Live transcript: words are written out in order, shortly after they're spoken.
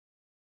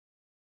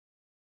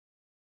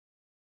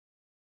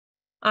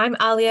I'm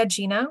Alia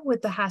Gina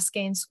with the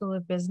Haskayne School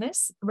of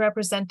Business,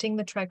 representing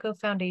the Trico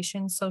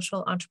Foundation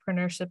Social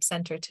Entrepreneurship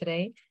Center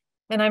today,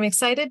 and I'm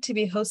excited to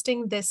be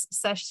hosting this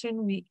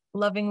session we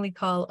lovingly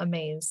call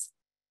AMAASE.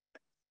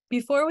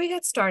 Before we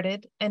get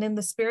started, and in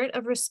the spirit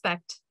of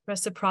respect,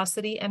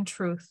 reciprocity, and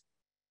truth,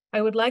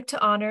 I would like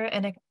to honor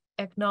and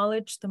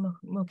acknowledge the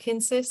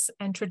Mohkinstsis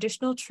and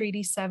Traditional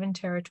Treaty 7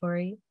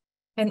 territory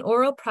and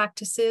oral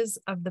practices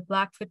of the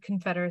Blackfoot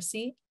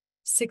Confederacy,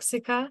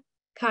 Siksika,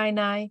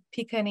 Kainai,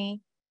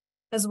 Piikani,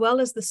 as well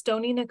as the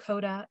Stoney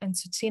Nakoda and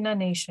Tsuut'ina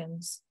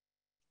nations.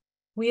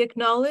 We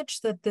acknowledge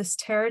that this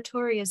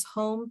territory is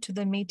home to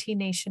the Métis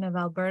Nation of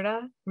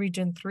Alberta,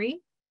 Region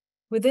 3,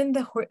 within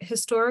the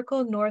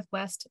historical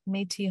Northwest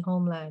Métis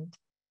homeland.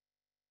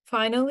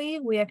 Finally,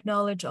 we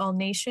acknowledge all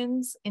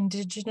nations,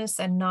 Indigenous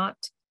and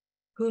not,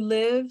 who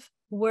live,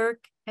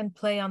 work, and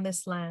play on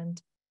this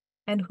land,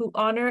 and who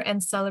honor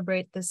and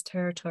celebrate this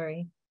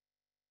territory.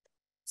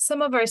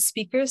 Some of our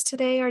speakers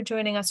today are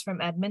joining us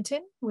from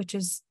Edmonton, which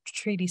is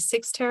Treaty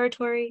 6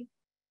 territory,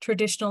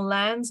 traditional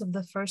lands of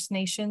the First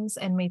Nations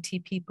and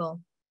Métis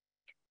people.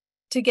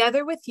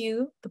 Together with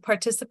you, the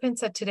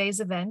participants at today's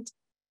event,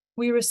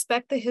 we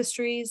respect the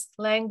histories,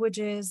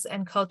 languages,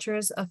 and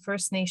cultures of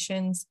First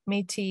Nations,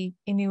 Métis,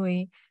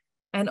 Inuit,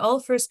 and all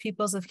First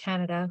Peoples of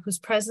Canada, whose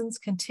presence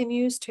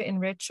continues to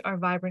enrich our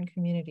vibrant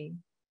community.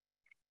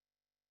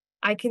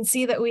 I can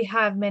see that we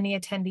have many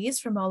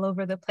attendees from all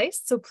over the place,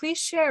 so please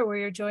share where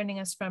you're joining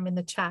us from in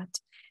the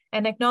chat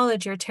and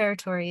acknowledge your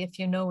territory if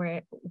you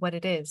know what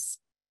it is.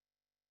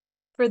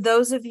 For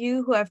those of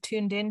you who have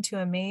tuned in to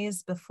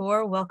AMAASE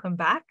before, welcome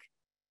back.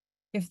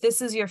 If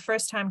this is your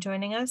first time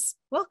joining us,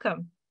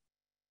 welcome.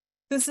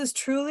 This is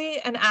truly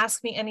an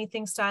Ask Me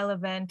Anything style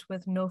event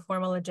with no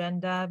formal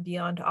agenda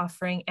beyond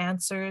offering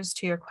answers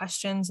to your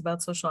questions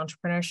about social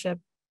entrepreneurship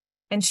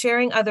and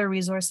sharing other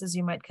resources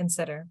you might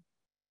consider.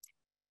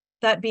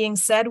 That being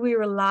said, we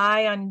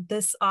rely on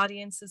this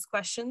audience's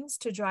questions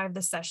to drive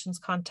the session's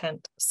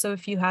content. So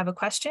if you have a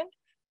question,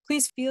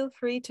 please feel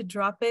free to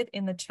drop it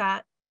in the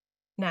chat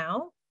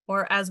now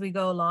or as we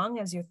go along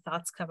as your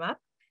thoughts come up,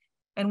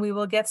 and we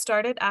will get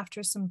started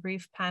after some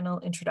brief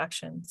panel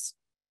introductions.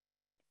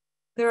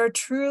 There are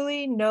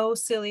truly no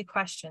silly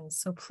questions,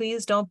 so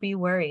please don't be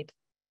worried.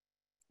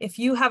 If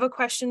you have a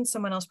question,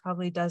 someone else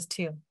probably does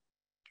too.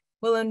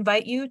 We'll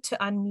invite you to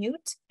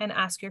unmute and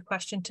ask your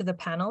question to the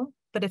panel.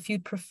 But if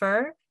you'd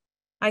prefer,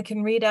 I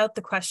can read out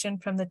the question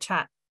from the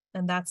chat,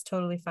 and that's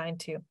totally fine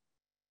too.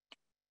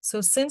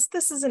 So since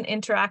this is an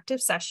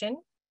interactive session,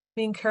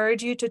 we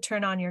encourage you to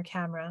turn on your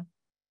camera.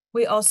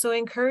 We also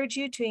encourage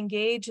you to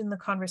engage in the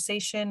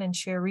conversation and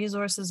share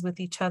resources with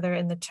each other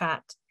in the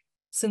chat,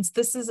 since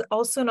this is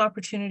also an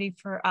opportunity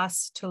for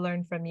us to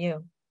learn from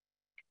you.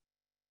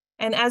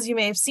 And as you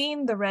may have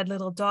seen, the red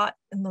little dot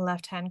in the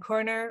left-hand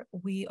corner,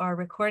 we are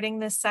recording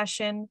this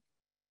session.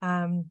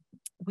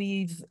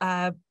 We've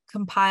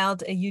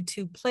compiled a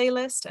YouTube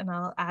playlist, and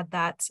I'll add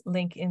that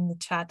link in the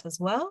chat as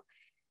well.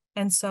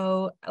 And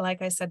so,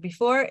 like I said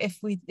before,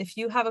 if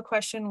you have a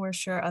question, we're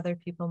sure other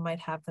people might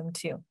have them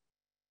too.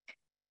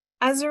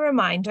 As a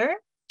reminder,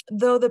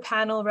 though the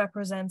panel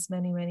represents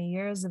many, many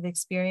years of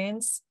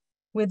experience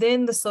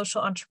within the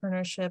social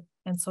entrepreneurship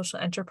and social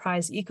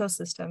enterprise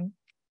ecosystem,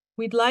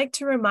 we'd like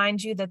to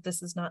remind you that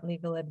this is not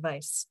legal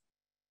advice.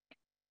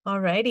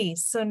 Alrighty,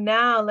 so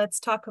now let's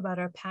talk about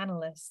our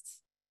panelists.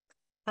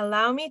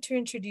 Allow me to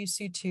introduce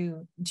you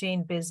to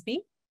Jane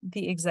Bisbee,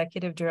 the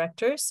Executive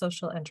Director,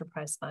 Social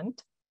Enterprise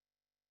Fund,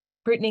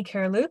 Brittany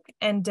Kerluke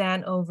and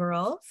Dan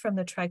Overall from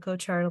the Trico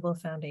Charitable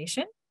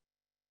Foundation,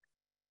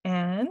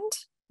 and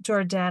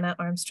Jordana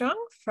Armstrong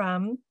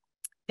from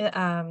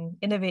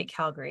Innovate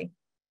Calgary.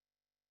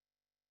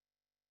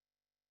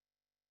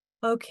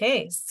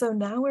 Okay, so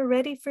now we're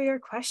ready for your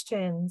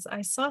questions.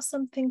 I saw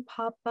something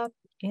pop up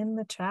in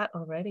the chat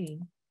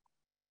already.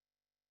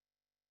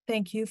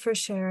 Thank you for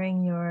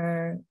sharing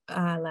your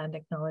land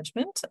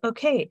acknowledgement.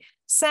 Okay,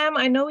 Sam,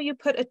 I know you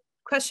put a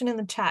question in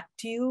the chat.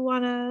 Do you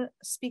want to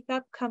speak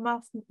up, come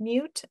off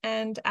mute,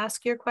 and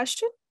ask your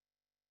question?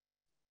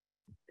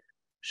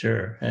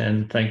 Sure,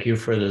 and thank you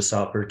for this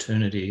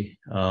opportunity.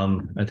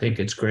 I think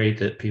it's great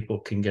that people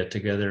can get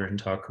together and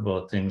talk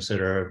about things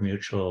that are of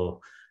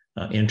mutual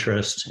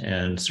interest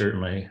and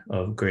certainly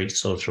of great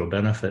social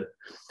benefit.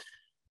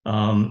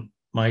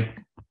 My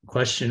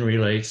question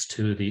relates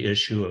to the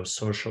issue of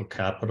social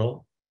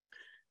capital,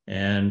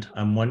 and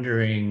I'm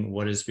wondering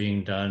what is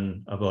being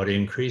done about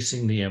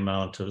increasing the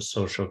amount of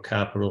social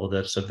capital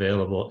that's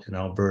available in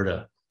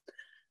Alberta.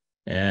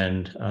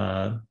 And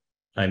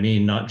I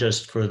mean, not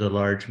just for the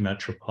large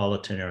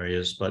metropolitan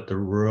areas, but the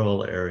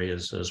rural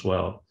areas as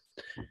well.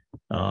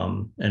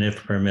 And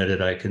if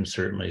permitted, I can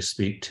certainly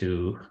speak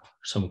to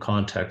some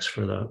context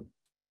for that.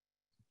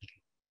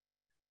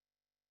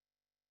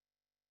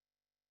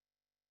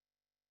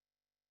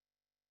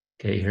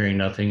 Okay, hearing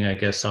nothing, I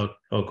guess I'll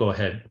go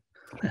ahead.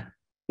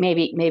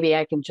 Maybe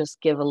I can just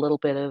give a little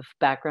bit of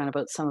background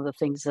about some of the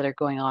things that are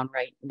going on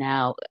right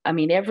now. I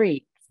mean,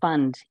 every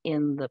fund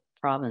in the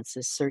province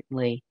is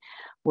certainly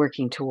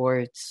working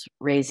towards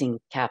raising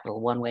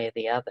capital one way or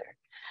the other.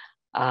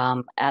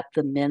 At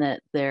the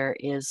minute, there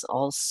is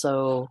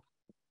also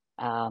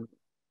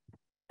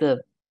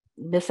the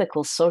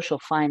Mythical Social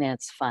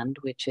Finance Fund,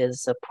 which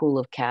is a pool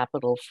of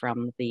capital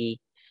from the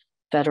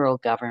federal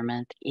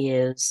government,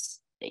 is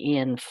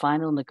in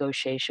final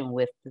negotiation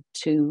with the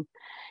two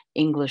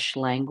English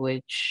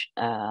language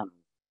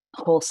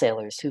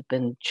wholesalers who've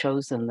been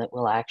chosen that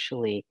will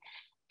actually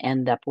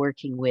end up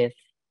working with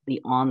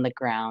the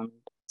on-the-ground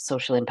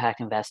social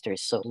impact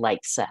investors, so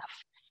like SEF,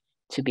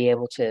 to be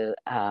able to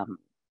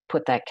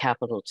put that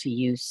capital to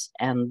use.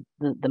 And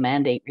the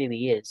mandate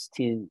really is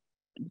to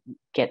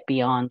get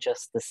beyond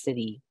just the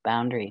city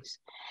boundaries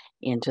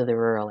into the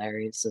rural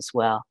areas as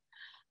well.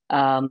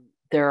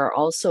 There are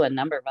also a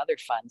number of other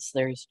funds.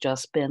 There's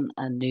just been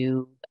a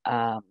new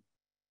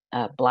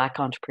Black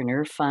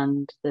Entrepreneur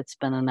Fund that's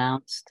been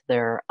announced.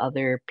 There are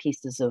other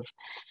pieces of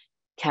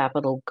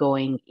capital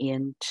going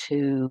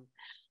into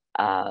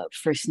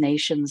First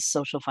Nations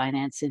social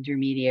finance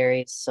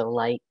intermediaries, so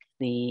like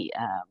the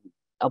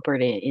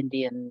Alberta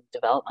Indian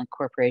Development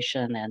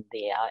Corporation and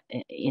the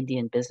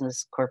Indian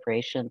Business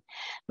Corporation,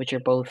 which are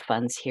both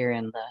funds here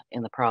in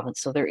the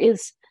province. So there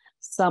is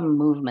some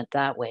movement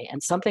that way.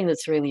 And something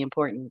that's really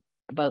important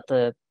about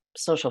the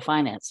Social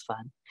Finance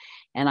Fund,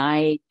 and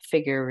I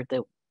figure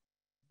that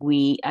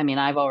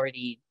I've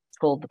already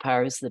told the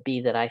powers that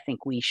be that I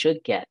think we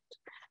should get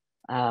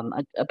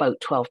about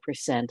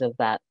 12% of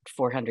that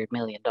 $400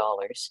 million.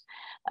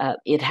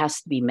 It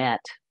has to be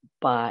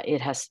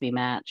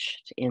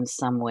matched in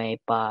some way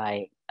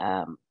by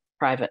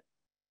private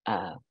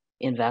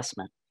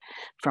investment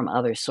from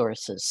other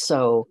sources.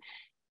 So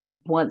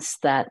once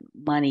that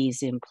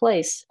money's in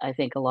place, I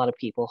think a lot of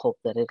people hope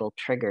that it'll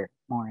trigger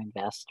more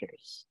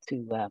investors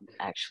to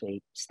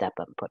actually step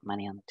up and put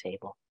money on the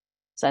table.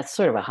 So that's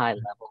sort of a high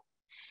level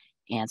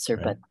answer,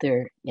 Right. but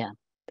there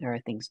are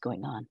things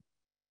going on.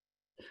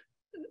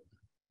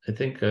 I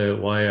think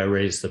why I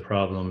raised the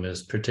problem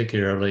is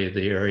particularly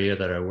the area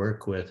that I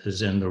work with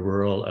is in the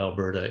rural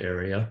Alberta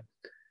area.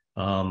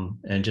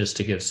 And just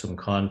to give some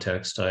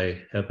context,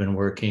 I have been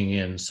working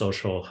in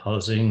social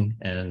housing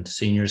and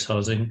seniors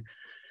housing,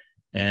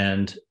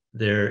 and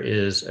there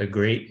is a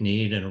great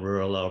need in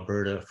rural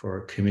Alberta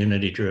for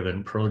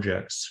community-driven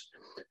projects.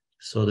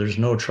 So there's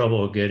no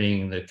trouble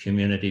getting the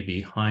community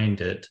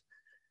behind it,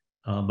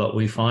 but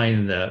we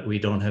find that we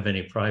don't have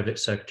any private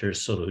sector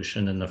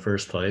solution in the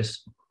first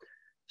place.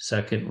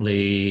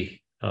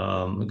 Secondly,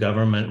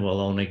 government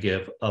will only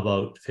give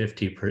about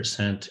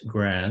 50%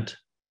 grant,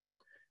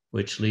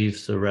 which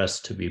leaves the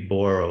rest to be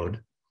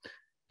borrowed.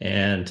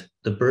 And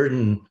the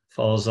burden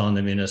falls on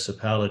the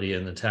municipality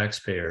and the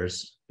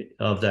taxpayers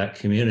of that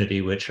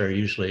community, which are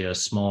usually a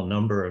small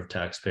number of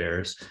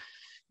taxpayers,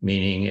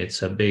 meaning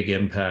it's a big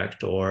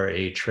impact or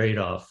a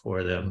trade-off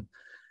for them.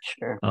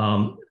 Sure.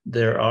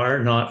 There are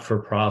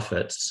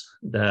not-for-profits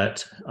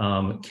that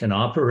can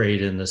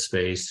operate in the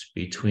space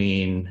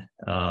between,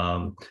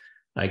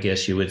 I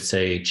guess you would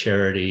say,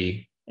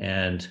 charity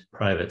and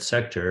private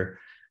sector,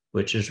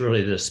 which is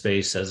really the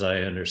space, as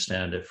I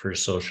understand it, for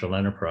social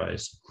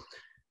enterprise.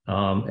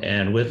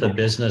 And with a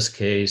business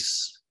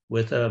case,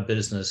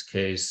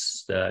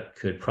 that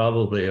could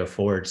probably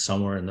afford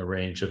somewhere in the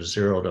range of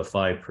 0 to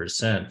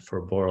 5%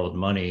 for borrowed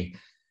money.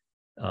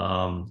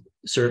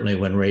 Certainly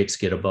when rates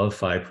get above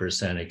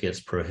 5%, it gets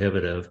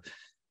prohibitive.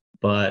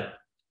 But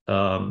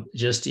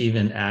just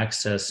even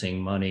accessing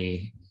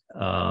money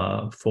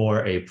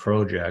for a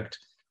project,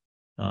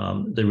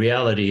 the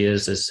reality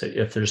is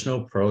if there's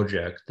no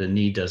project, the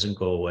need doesn't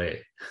go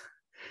away.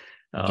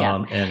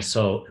 And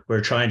so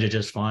we're trying to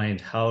just find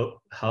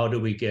how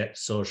do we get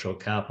social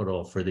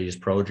capital for these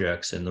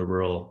projects in the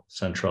rural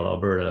central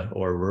Alberta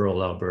or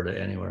rural Alberta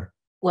anywhere.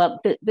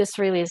 Well, this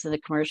really isn't a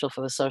commercial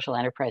for the Social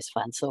Enterprise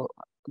Fund, so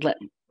let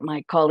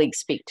my colleagues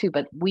speak too,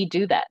 but we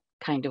do that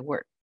kind of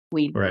work.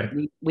 We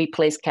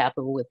place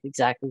capital with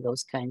exactly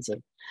those kinds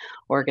of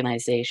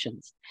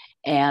organizations.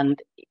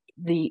 And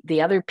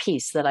the other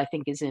piece that I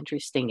think is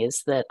interesting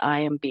is that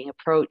I am being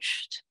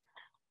approached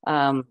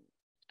in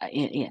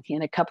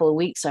a couple of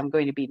weeks. I'm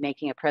going to be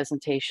making a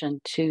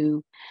presentation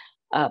to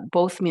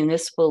both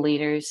municipal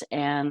leaders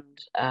and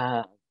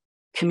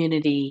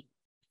community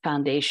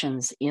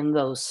foundations in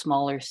those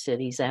smaller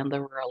cities and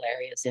the rural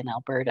areas in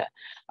Alberta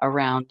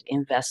around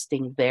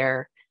investing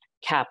their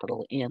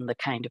capital in the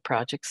kind of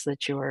projects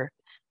that you're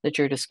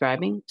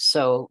describing.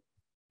 So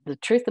the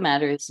truth of the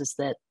matter is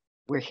that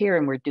we're here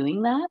and we're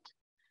doing that.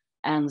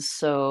 And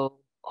so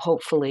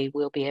hopefully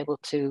we'll be able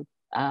to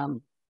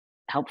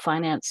help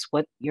finance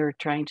what you're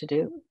trying to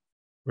do.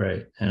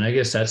 Right. And I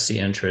guess that's the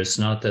interest,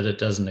 not that it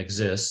doesn't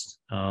exist,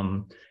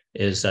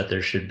 is that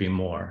there should be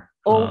more.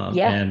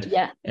 And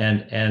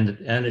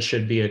it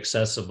should be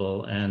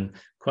accessible. And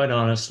quite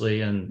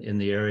honestly, in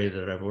the area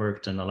that I've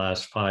worked in the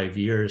last 5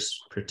 years,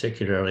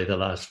 particularly the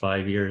last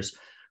 5 years,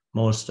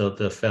 most of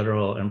the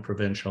federal and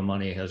provincial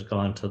money has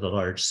gone to the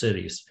large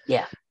cities.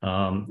 Yeah.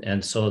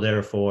 And so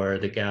therefore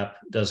the gap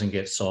doesn't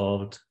get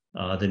solved.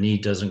 The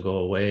need doesn't go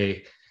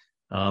away.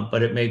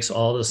 But it makes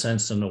all the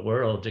sense in the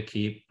world to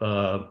keep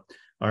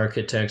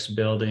architects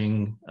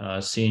building,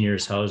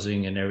 seniors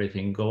housing and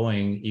everything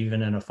going,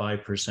 even in a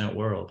 5%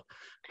 world.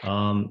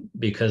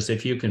 Because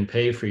if you can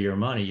pay for your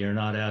money, you're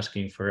not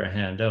asking for a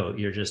handout.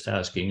 You're just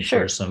asking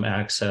for some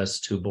access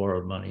to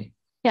borrowed money.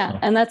 Yeah,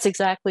 and that's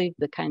exactly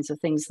the kinds of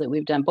things that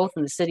we've done, both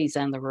in the cities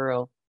and the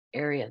rural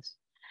areas.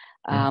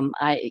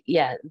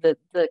 The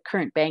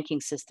current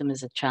banking system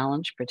is a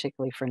challenge,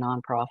 particularly for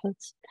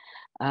nonprofits,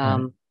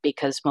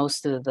 because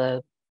most of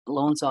the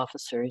loans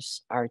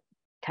officers are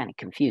kind of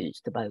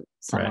confused about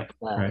some of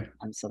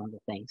the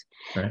things.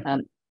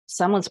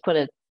 Someone's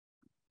put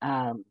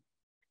a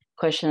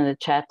question in the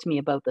chat to me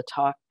about the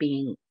talk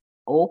being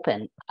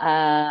open.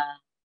 I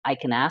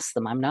can ask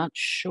them. I'm not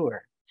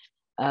sure.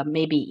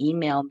 Maybe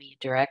email me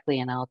directly,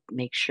 and I'll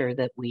make sure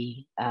that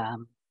we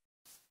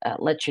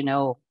let you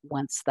know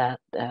once that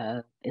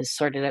is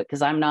sorted out,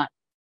 because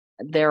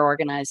they're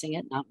organizing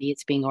it, not me.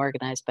 It's being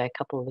organized by a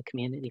couple of the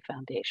community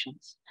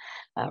foundations,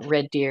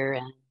 Red Deer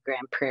and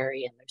Grand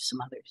Prairie, and there's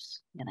some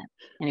others in it.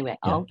 Anyway,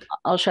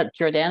 I'll shut.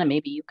 Jordana,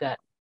 maybe you've got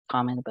a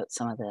comment about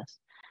some of this.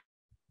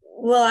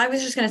 Well, I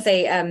was just going to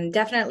say,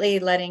 definitely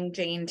letting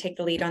Jane take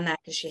the lead on that,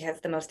 because she has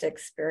the most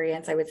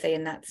experience, I would say,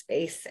 in that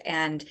space.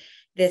 And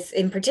this,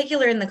 in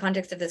particular, in the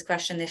context of this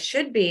question, this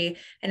should be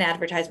an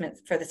advertisement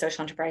for the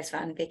Social Enterprise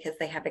Fund, because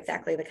they have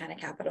exactly the kind of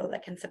capital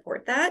that can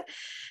support that.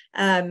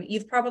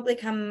 You've probably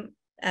come,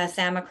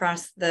 Sam,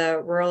 across the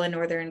Rural and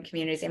Northern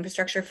Communities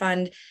Infrastructure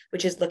Fund,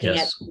 which is looking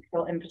at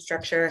physical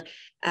infrastructure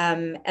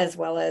as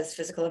well as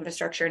physical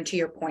infrastructure. And to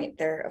your point,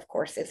 there, of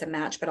course, is a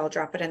match, but I'll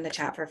drop it in the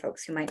chat for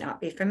folks who might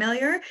not be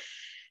familiar.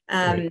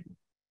 And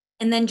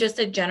then just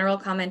a general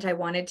comment I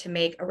wanted to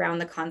make around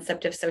the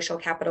concept of social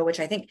capital, which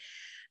I think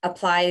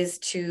applies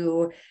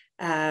to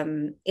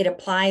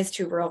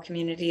rural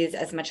communities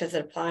as much as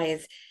it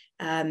applies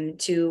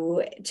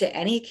to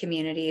any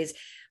communities,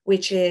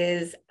 which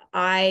is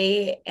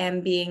Innovate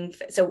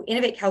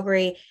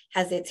Calgary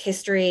has its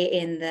history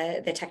in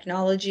the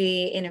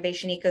technology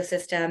innovation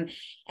ecosystem.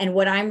 And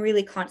what I'm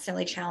really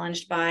constantly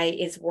challenged by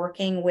is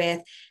working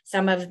with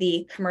some of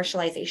the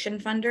commercialization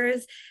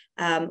funders,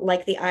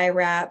 like the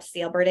IRAPs,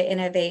 the Alberta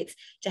Innovates,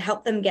 to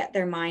help them get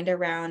their mind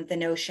around the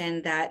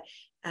notion that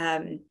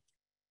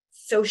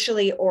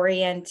socially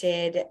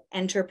oriented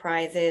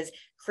enterprises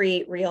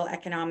create real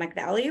economic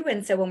value.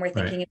 And so when we're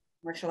thinking of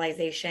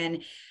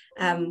commercialization,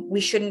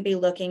 we shouldn't be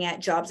looking at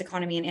jobs,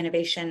 economy, and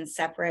innovation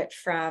separate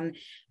from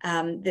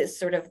this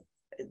sort of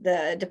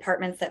the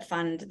departments that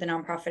fund the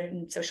nonprofit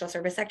and social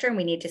service sector. And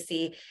we need to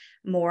see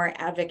more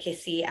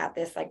advocacy at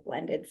this like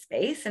blended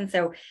space. And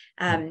so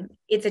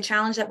it's a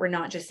challenge that we're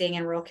not just seeing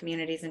in rural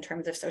communities in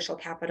terms of social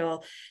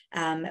capital,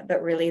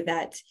 but really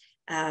that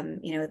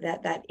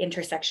that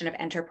intersection of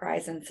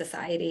enterprise and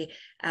society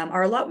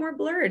are a lot more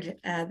blurred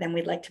than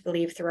we'd like to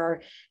believe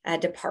through our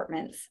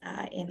departments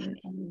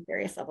in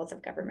various levels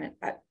of government.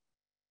 But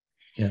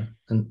yeah,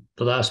 and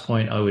the last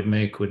point I would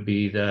make would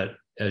be that,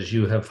 as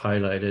you have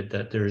highlighted,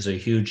 that there's a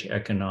huge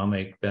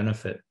economic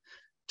benefit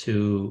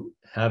to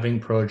having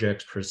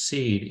projects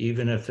proceed,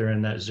 even if they're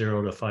in that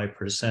 0 to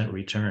 5%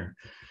 return.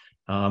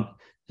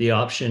 The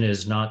option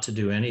is not to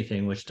do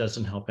anything, which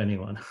doesn't help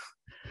anyone.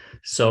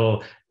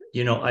 So,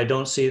 I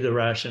don't see the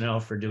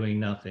rationale for doing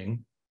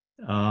nothing.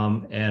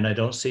 And I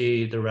don't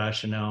see the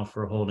rationale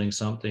for holding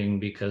something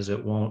because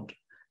it won't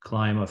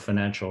climb a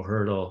financial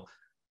hurdle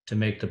to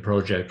make the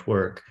project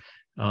work,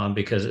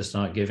 because it's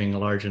not giving a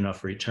large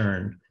enough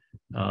return.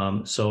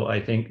 So I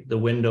think the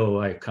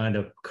window I kind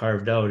of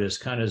carved out is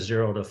kind of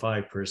 0 to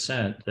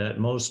 5%, that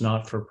most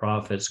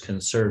not-for-profits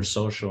can serve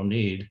social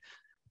need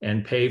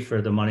and pay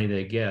for the money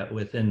they get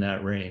within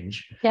that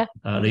range. Yeah.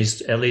 At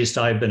least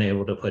I've been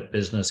able to put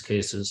business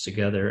cases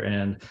together.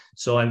 And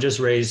so I'm just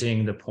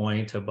raising the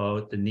point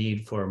about the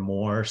need for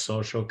more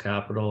social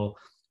capital,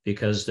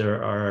 because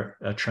there are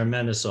a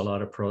tremendous a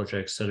lot of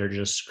projects that are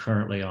just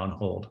currently on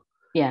hold.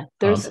 Yeah,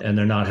 and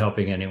they're not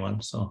helping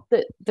anyone. So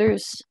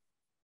there's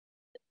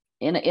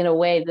in a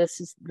way,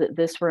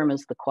 this room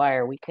is the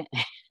choir. We can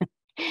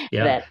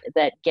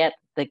that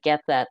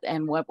get that,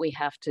 and what we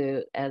have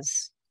to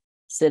as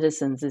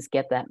citizens is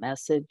get that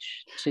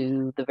message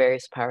to the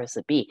various powers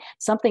that be.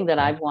 Something that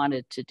I've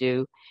wanted to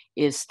do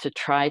is to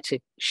try to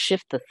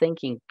shift the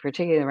thinking,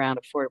 particularly around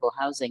affordable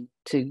housing,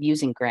 to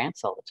using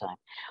grants all the time.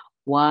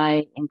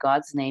 Why, in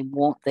God's name,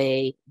 won't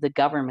the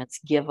governments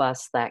give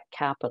us that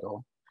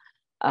capital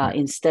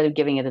instead of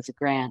giving it as a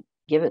grant?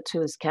 Give it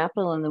to as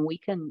capital, and then we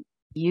can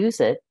use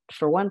it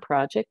for one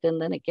project,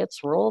 and then it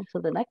gets rolled to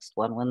the next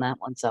one when that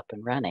one's up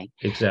and running.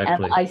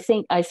 Exactly. And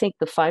I think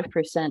the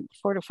 5%,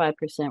 4 to 5%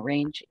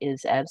 range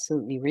is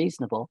absolutely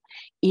reasonable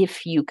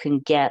if you can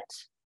get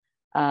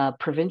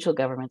provincial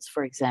governments,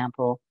 for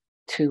example,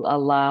 to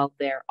allow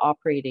their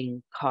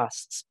operating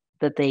costs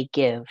that they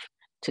give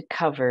to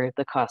cover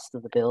the cost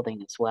of the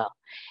building as well.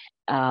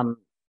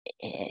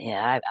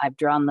 I've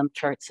drawn them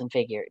charts and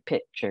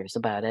pictures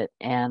about it,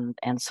 and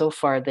so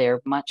far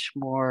they're much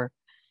more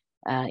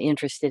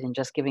interested in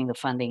just giving the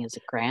funding as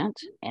a grant,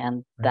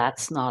 and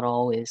that's not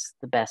always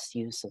the best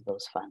use of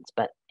those funds.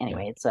 But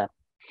anyway, it's a.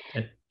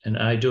 And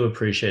I do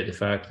appreciate the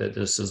fact that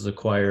this is the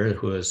choir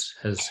who has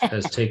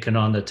taken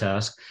on the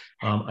task.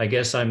 I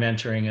guess I'm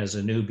entering as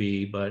a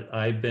newbie, but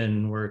I've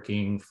been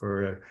working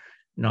for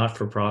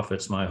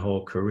not-for-profits my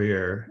whole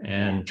career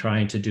and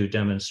trying to do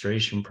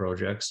demonstration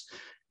projects.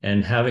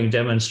 And having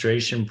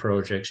demonstration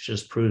projects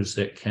just proves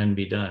that it can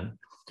be done.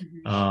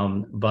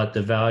 But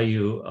the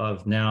value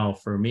of now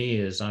for me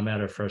is I'm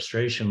at a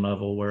frustration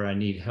level where I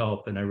need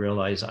help, and I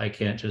realize I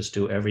can't just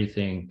do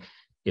everything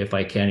if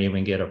I can't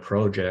even get a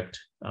project.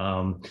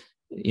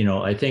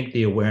 I think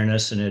the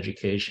awareness and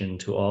education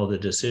to all the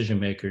decision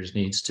makers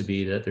needs to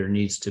be that there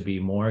needs to be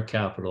more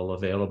capital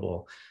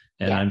available.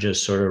 And I'm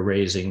just sort of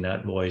raising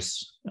that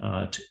voice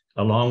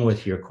along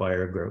with your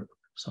choir group.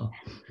 So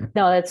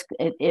no, it's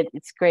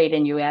great.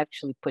 And you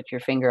actually put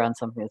your finger on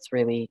something that's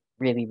really,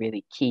 really,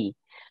 really key.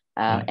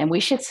 And we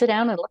should sit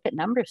down and look at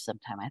numbers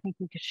sometime. I think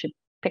we should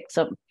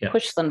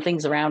push some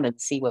things around and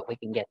see what we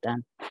can get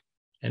done.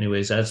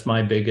 Anyways, that's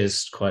my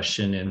biggest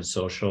question in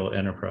social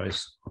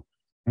enterprise.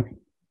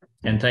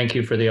 And thank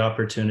you for the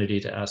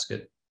opportunity to ask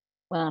it.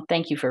 Well,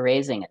 thank you for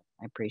raising it.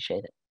 I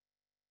appreciate it.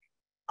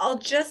 I'll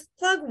just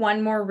plug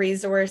one more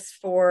resource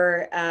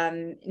for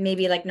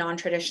maybe like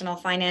non-traditional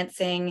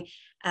financing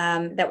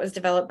that was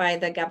developed by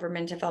the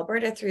government of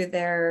Alberta through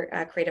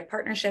their creative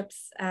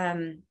partnerships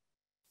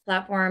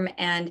platform.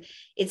 And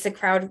it's a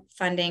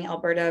crowdfunding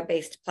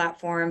Alberta-based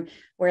platform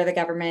where the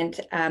government,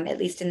 at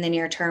least in the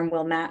near term,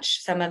 will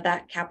match some of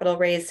that capital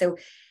raise. So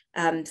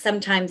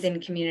sometimes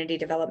in community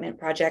development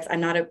projects, I'm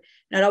not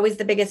always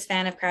the biggest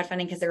fan of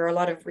crowdfunding because there are a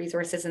lot of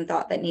resources and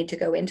thought that need to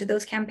go into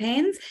those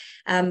campaigns.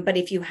 But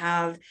if you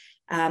have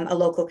a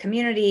local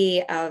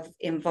community of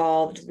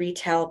involved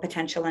retail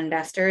potential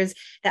investors,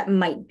 that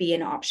might be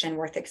an option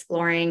worth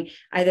exploring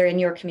either in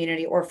your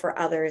community or for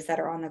others that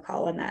are on the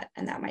call, and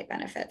that might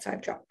benefit. So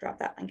I've dropped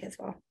that link as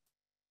well.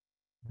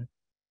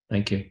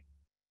 Thank you.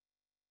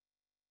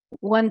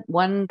 One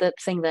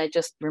thing that I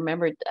just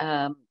remembered,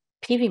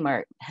 PV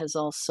Mart has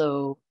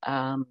also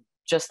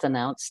just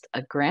announced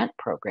a grant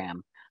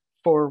program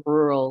for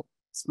rural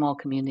small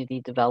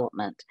community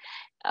development.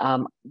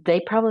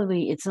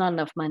 It's not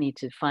enough money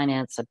to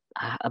finance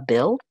a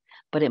build,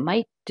 but it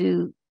might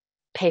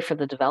pay for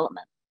the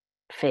development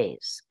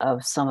phase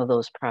of some of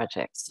those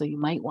projects. So you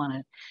might want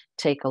to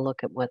take a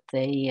look at what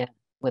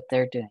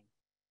they're doing.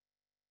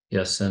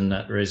 Yes, and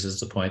that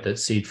raises the point that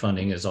seed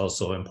funding is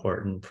also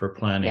important for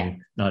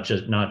planning, not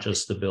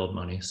just the build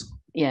monies.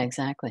 Yeah,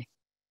 exactly.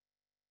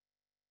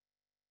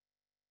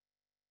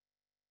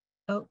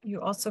 Oh,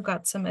 you also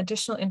got some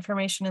additional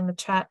information in the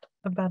chat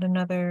about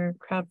another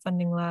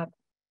crowdfunding lab.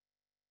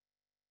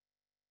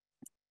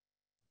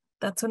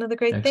 That's one of the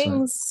great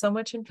things. So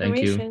much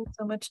information,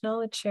 so much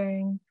knowledge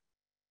sharing.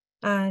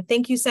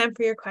 Thank you, Sam,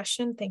 for your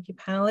question. Thank you,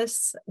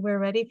 panelists. We're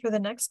ready for the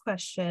next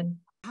question.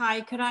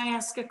 Hi, could I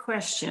ask a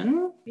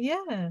question?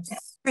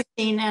 Yes.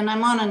 Christine, and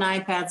I'm on an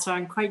iPad, so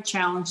I'm quite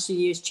challenged to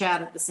use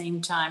chat at the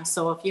same time.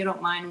 So if you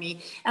don't mind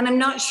me, and I'm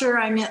not sure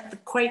I'm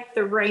at quite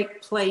the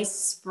right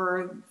place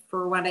for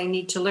what I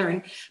need to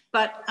learn,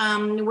 but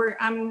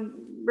I'm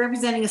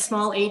representing a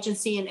small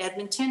agency in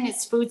Edmonton.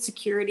 It's food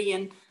security,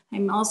 and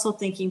I'm also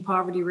thinking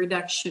poverty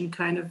reduction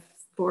kind of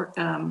for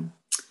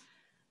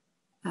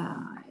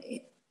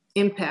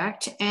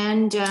impact.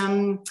 And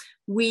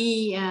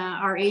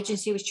our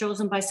agency was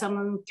chosen by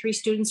 3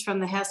 students from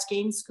the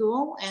Haskayne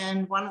School,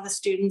 and one of the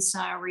students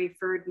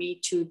referred me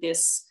to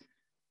this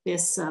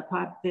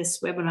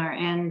webinar.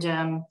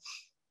 And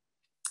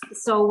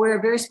so we're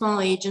a very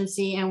small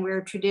agency, and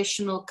we're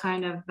traditional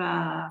kind of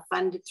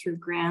funded through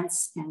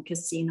grants and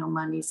casino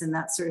monies and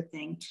that sort of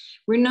thing.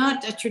 We're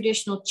not a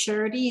traditional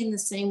charity in the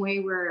same way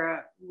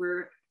we're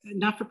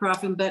not for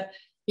profit, but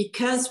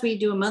because we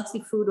do a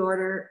monthly food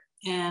order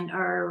and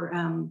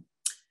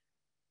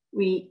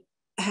we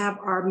have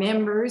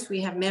members,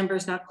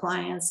 not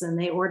clients, and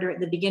they order at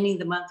the beginning of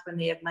the month when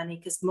they have money,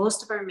 because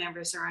most of our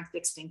members are on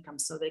fixed income.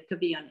 So they could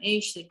be on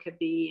ACE, they could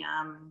be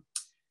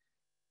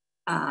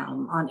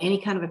on any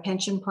kind of a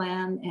pension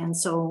plan, and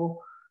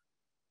so,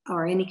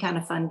 or any kind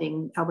of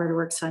funding, Alberta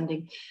Works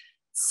funding.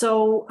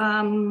 So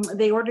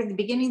they order at the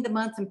beginning of the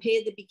month and pay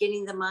at the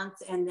beginning of the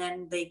month, and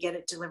then they get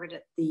it delivered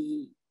at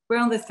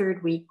around the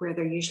 3rd week, where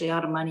they're usually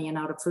out of money and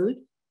out of food.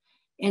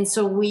 And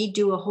so we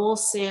do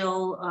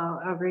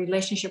a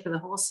relationship with a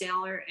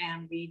wholesaler,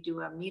 and we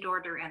do a meat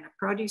order and a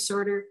produce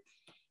order.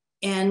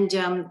 And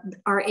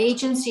our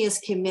agency is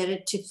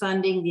committed to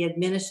funding the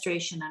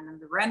administration and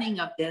the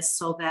running of this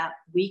so that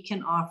we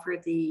can offer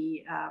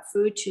the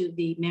food to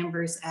the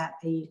members at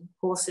a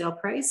wholesale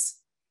price.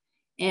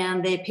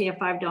 And they pay a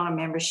 $5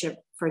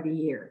 membership for the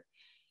year.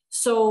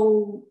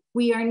 So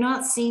we are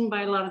not seen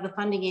by a lot of the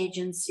funding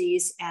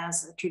agencies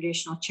as a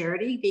traditional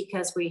charity,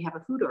 because we have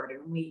a food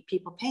order and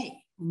people pay.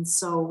 And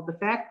so the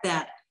fact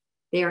that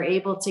they are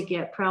able to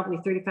get probably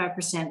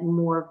 35%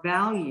 more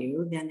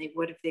value than they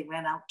would if they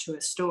went out to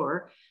a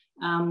store.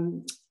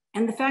 And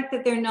the fact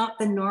that they're not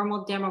the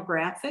normal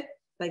demographic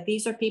Like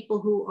these are people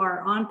who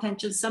are on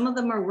pensions. Some of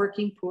them are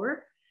working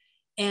poor,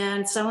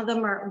 and some of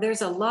them are,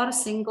 there's a lot of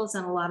singles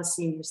and a lot of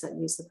seniors that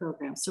use the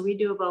program. So we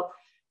do about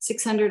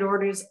 600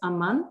 orders a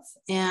month,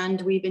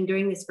 and we've been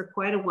doing this for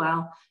quite a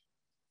while.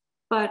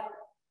 But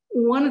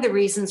one of the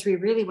reasons we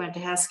really went to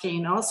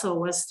Haskayne also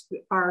was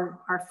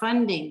our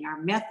funding, our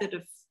method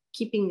of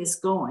keeping this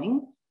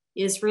going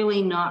is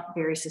really not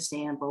very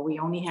sustainable. We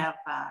only have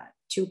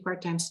 2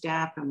 part-time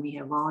staff, and we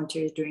have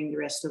volunteers doing the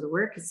rest of the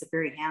work. It's a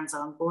very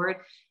hands-on board,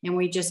 and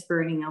we're just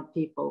burning out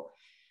people.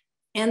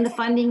 And the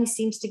funding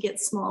seems to get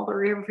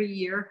smaller every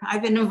year.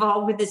 I've been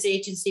involved with this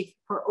agency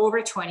for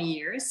over 20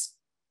 years.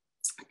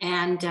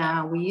 And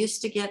we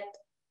used to get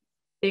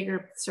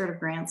bigger sort of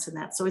grants and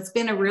that. So it's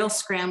been a real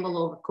scramble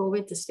over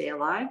COVID to stay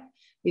alive.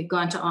 We've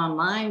gone to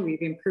online,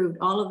 we've improved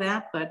all of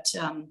that. But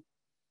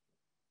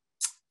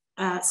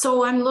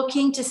so I'm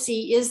looking to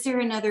see, is there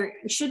another,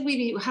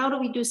 how do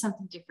we do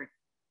something different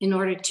in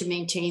order to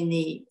maintain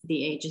the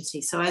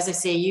agency? So as I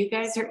say, you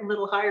guys are a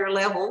little higher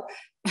level,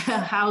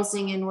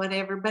 housing and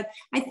whatever, but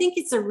I think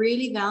it's a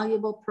really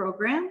valuable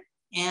program.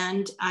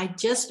 And I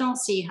just don't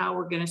see how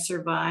we're going to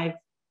survive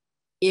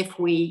if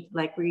we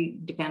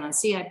depend on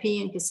CIP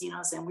and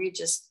casinos, and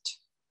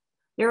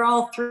they're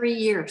all 3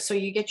 years. So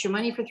you get your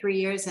money for 3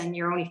 years and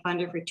you're only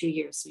funded for 2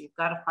 years. So you've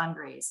got to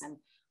fundraise, and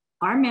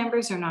our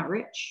members are not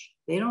rich.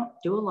 They don't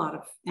do a lot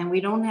of, and we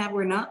don't have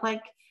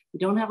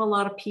a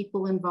lot of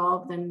people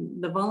involved,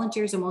 and the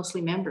volunteers are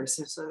mostly members.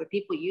 So the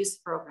people use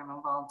the program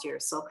and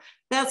volunteers. So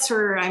that's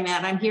where I'm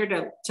at. I'm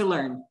here to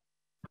learn.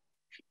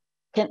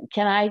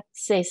 Can I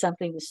say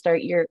something to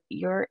start?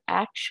 You're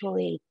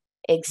actually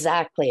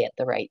exactly at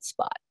the right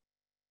spot,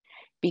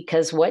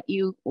 because what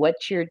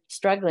you're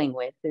struggling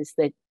with is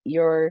that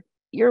you're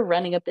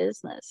running a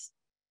business,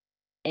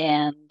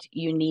 and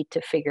you need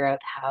to figure out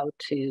how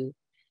to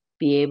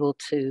be able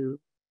to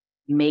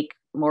make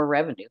more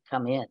revenue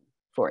come in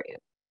for you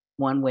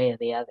one way or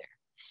the other.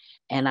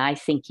 And I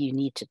think you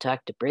need to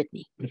talk to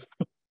Brittany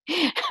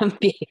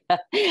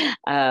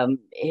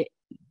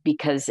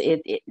because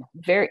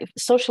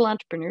social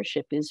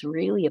entrepreneurship is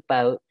really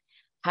about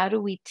how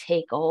do we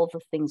take all the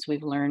things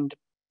we've learned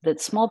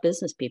that small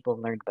business people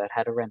have learned about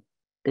how to run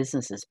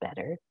businesses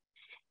better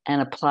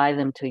and apply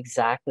them to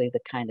exactly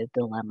the kind of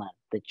dilemma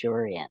that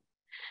you're in.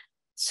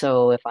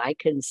 So if I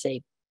can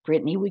say,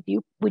 Brittany, would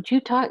you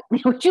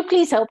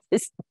please help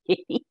this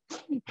lady?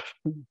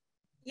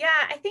 Yeah,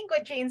 I think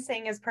what Jane's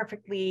saying is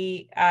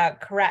perfectly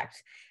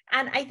correct.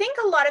 And I think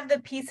a lot of the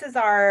pieces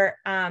are,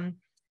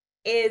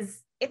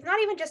 it's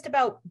not even just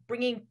about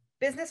bringing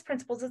business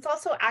principles, it's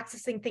also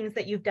accessing things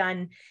that you've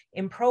done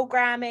in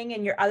programming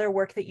and your other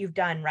work that you've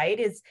done, right?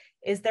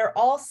 Is they're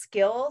all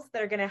skills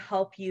that are going to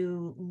help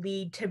you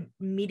lead to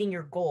meeting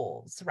your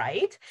goals,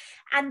 right?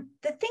 And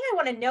the thing I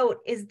want to note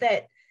is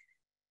that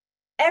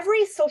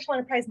every social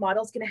enterprise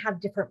model is going to have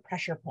different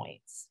pressure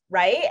points,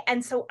 right?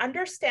 And so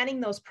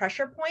understanding those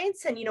pressure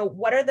points and,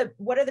 what are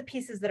the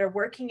pieces that are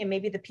working and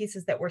maybe the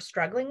pieces that we're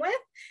struggling with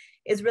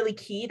is really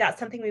key. That's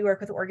something we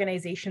work with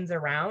organizations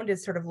around,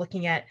 is sort of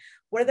looking at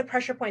what are the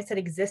pressure points that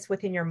exist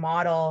within your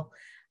model.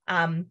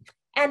 And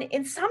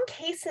in some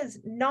cases,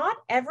 not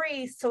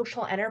every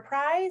social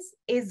enterprise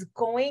is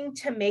going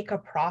to make a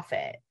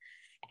profit.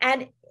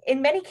 And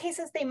in many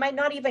cases, they might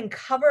not even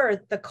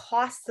cover the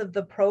costs of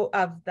the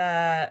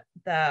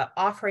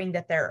offering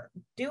that they're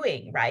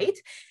doing, right?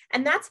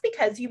 And that's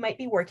because you might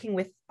be working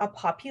with a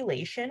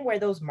population where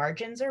those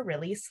margins are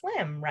really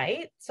slim,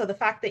 right? So the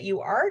fact that you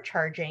are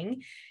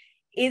charging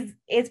is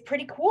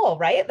pretty cool,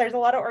 right? There's a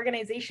lot of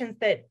organizations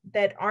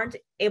that aren't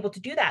able to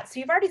do that. So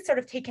you've already sort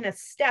of taken a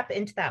step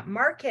into that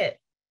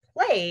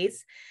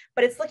marketplace,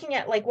 but it's looking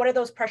at what are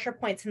those pressure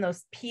points in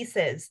those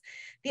pieces.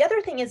 The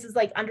other thing is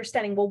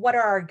understanding, well, what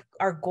are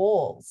our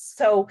goals?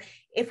 So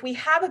if we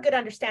have a good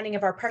understanding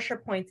of our pressure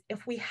points,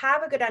 if we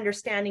have a good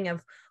understanding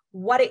of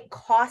what it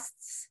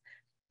costs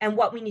and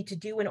what we need to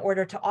do in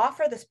order to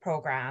offer this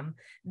program,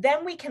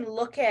 then we can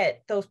look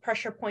at those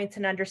pressure points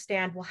and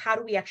understand, well, how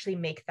do we actually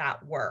make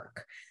that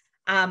work?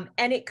 And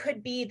it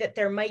could be that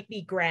there might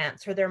be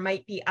grants or there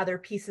might be other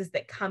pieces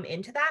that come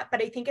into that,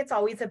 but I think it's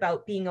always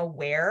about being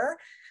aware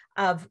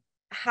of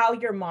how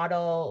your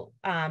model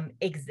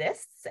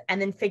exists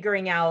and then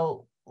figuring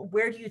out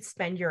where do you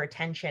spend your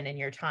attention and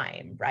your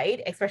time,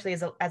 right? Especially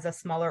as a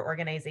smaller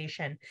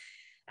organization.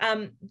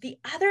 The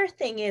other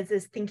thing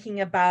is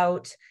thinking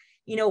about,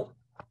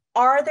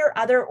 are there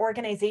other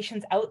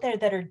organizations out there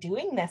that are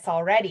doing this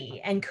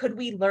already? And could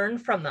we learn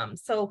from them?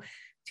 So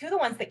two of the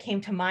ones that came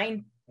to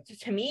mind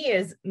to me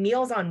is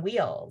Meals on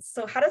Wheels.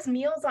 So how does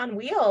Meals on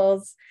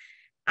Wheels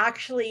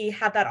actually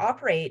have that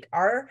operate?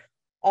 Are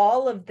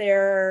all of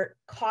their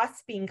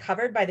costs being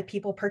covered by the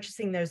people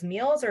purchasing those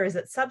meals, or is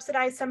it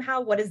subsidized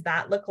somehow? What does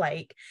that look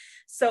like?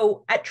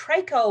 So at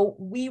Trico,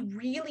 we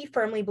really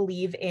firmly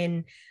believe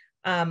in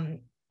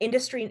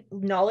industry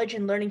knowledge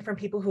and learning from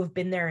people who have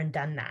been there and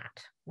done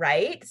that,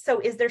 right? So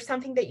is there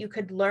something that you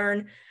could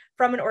learn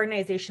from an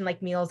organization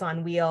like Meals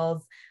on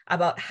Wheels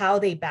about how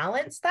they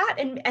balance that.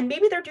 And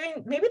maybe they're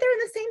in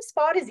the same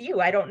spot as you,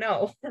 I don't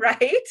know,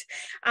 right?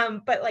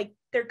 But like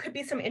there could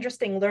be some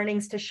interesting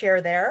learnings to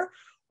share there.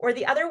 Or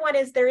the other one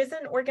is there is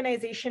an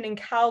organization in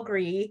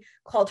Calgary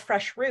called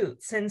Fresh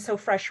Roots. And so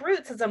Fresh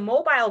Roots is a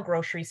mobile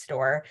grocery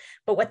store,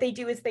 but what they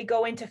do is they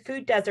go into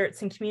food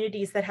deserts and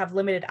communities that have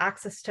limited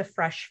access to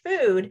fresh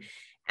food,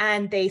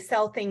 and they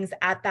sell things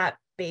at that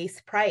base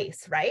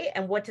price, right?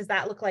 And what does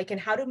that look like? And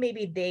how do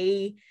maybe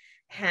they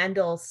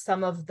handle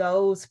some of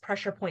those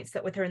pressure points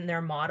that within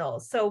their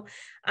models? So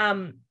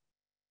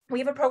we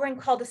have a program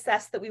called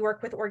Assess that we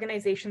work with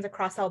organizations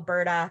across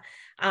Alberta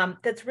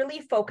that's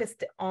really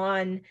focused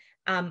on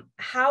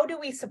how do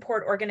we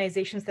support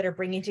organizations that are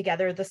bringing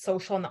together the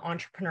social and the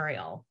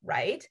entrepreneurial,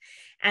 right?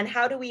 And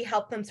how do we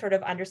help them sort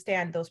of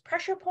understand those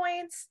pressure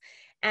points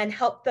and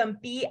help them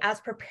be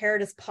as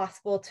prepared as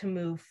possible to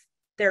move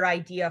their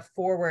idea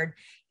forward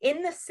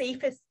in the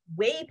safest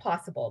way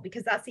possible?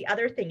 Because that's the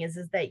other thing is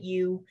that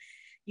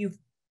you've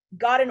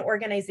got an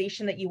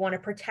organization that you want to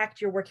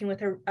protect. You're working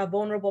with a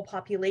vulnerable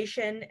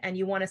population and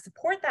you want to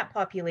support that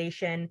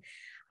population.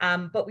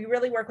 But we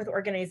really work with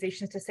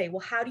organizations to say,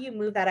 well, how do you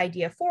move that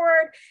idea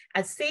forward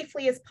as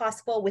safely as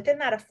possible within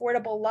that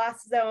affordable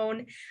loss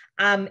zone?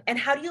 And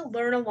how do you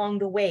learn along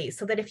the way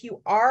so that if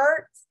you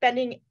are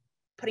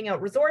putting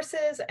out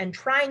resources and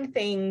trying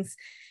things,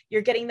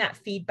 you're getting that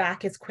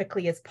feedback as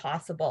quickly as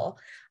possible.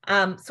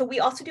 So we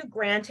also do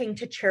granting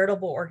to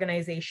charitable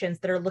organizations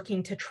that are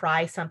looking to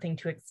try something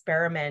to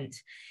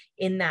experiment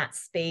in that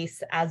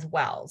space as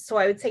well. So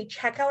I would say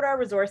check out our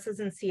resources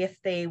and see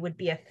if they would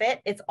be a fit.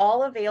 It's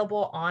all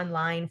available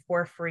online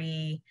for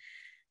free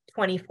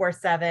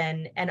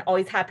 24/7, and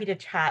always happy to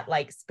chat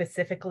like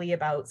specifically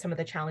about some of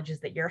the challenges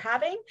that you're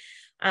having.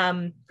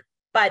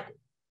 But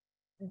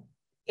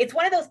it's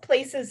one of those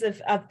places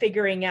of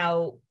figuring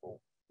out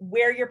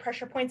where your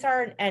pressure points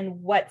are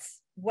and what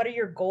are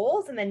your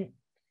goals, and then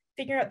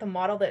figuring out the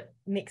model that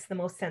makes the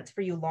most sense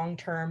for you long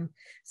term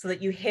so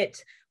that you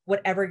hit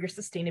whatever your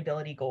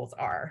sustainability goals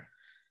are.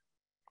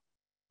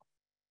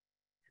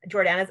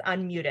 Jordana's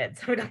unmuted,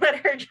 so I'm gonna let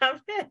her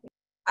jump in.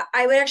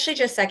 I would actually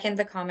just second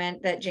the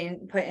comment that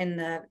Jane put in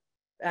the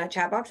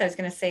chat box. I was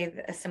going to say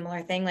a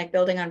similar thing, like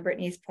building on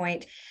Brittany's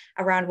point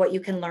around what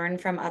you can learn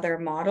from other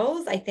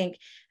models. I think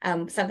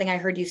something I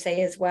heard you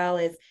say as well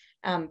is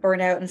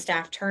burnout and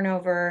staff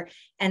turnover.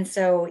 And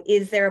so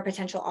is there a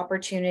potential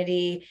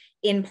opportunity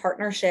in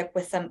partnership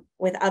with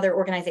other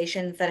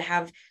organizations that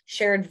have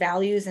shared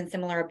values and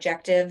similar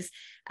objectives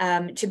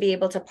to be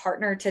able to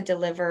partner to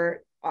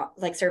deliver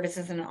like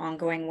services in an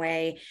ongoing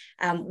way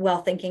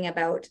while thinking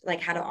about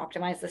like how to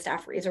optimize the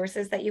staff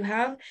resources that you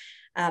have?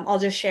 I'll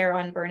just share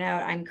on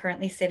burnout. I'm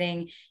currently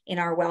sitting in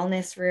our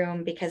wellness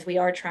room because we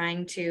are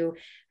trying to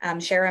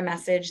share a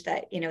message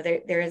that, you know,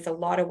 there is a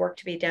lot of work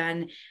to be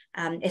done,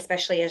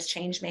 especially as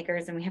change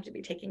makers, and we have to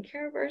be taking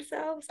care of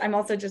ourselves. I'm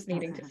also just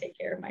needing to take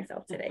care of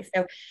myself today.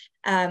 So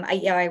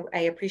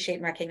I appreciate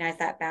and recognize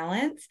that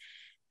balance.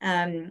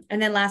 And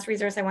then last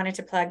resource I wanted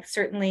to plug,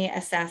 certainly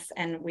Assess,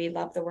 and we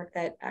love the work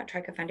that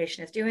TRICO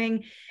Foundation is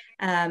doing,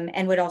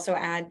 and would also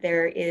add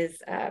there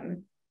is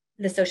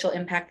the Social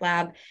Impact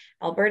Lab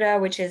Alberta,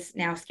 which is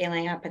now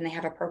scaling up, and they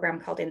have a program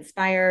called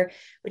Inspire,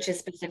 which is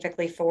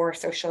specifically for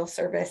social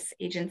service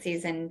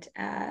agencies and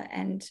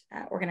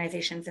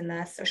organizations in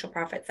the social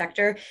profit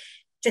sector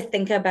to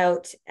think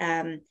about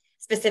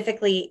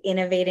specifically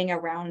innovating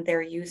around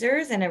their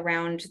users and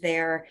around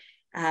their,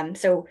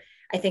 so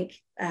I think,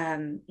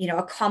 you know,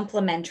 a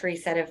complementary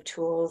set of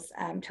tools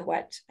to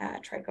what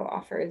TRICO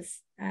offers.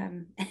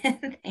 And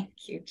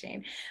thank you,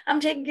 Jane.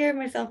 I'm taking care of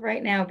myself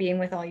right now, being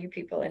with all you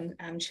people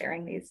and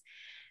sharing these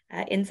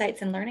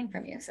insights and learning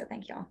from you. So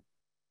thank you all.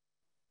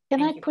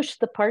 Can I push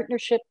the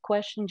partnership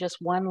question just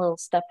one little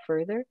step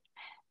further?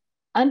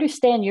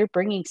 Understand you're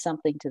bringing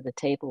something to the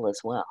table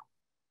as well,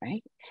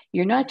 right?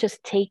 You're not just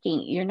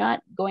you're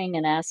not going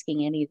and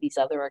asking any of these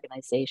other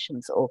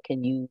organizations, oh,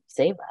 can you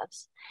save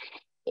us?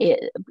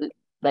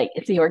 Like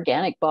if the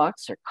organic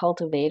box or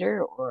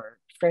cultivator or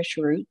Fresh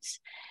Roots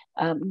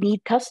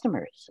need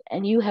customers,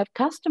 and you have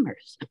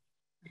customers,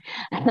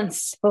 and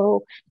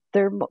so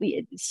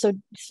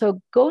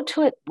so go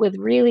to it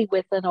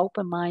with an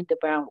open mind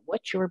about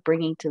what you're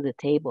bringing to the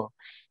table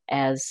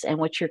and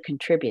what you're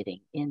contributing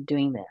in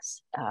doing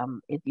this.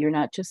 If you're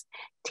not just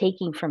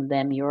taking from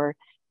them, you're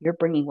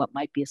bringing what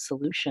might be a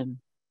solution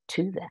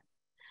to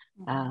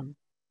them.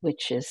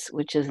 Which is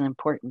an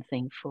important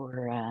thing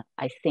for,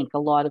 I think a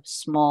lot of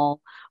small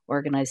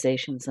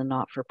organizations and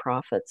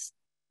not-for-profits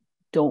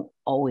don't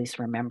always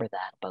remember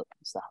that about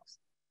themselves.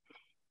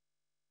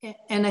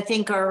 And I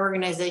think our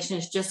organization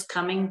is just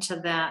coming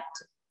to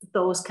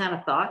those kind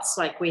of thoughts.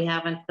 Like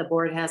the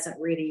board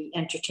hasn't really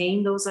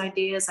entertained those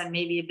ideas. I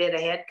may be a bit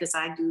ahead because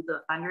I do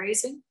the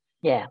fundraising.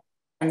 Yeah.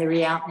 And the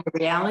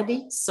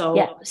reality. So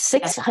yeah,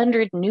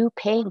 600 new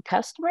paying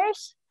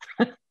customers.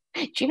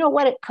 Do you know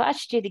what it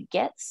costs you to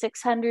get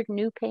 600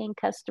 new paying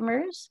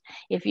customers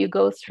if you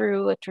go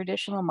through a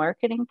traditional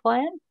marketing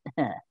plan?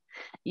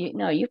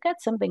 You've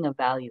got something of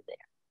value there.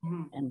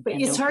 But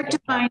it's hard to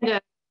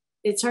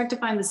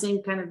find the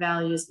same kind of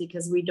values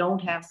because we don't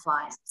have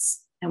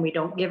clients and we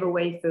don't give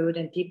away food,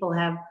 and people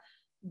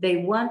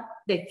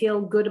they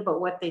feel good about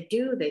what they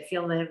do. They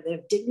feel they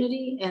have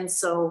dignity. And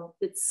so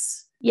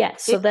it's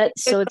good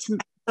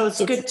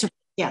to,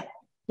 yeah.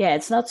 Yeah,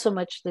 it's not so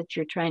much that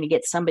you're trying to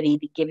get somebody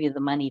to give you the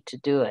money to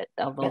do it,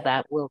 although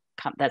that will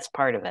come, that's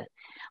part of it.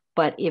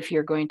 But if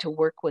you're going to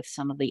work with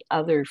some of the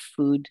other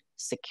food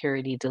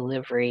security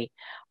delivery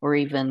or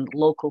even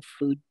local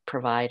food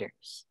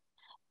providers,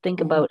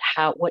 think about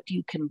what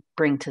you can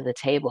bring to the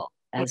table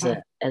as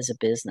a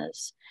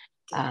business.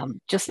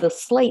 Just a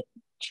slight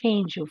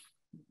change of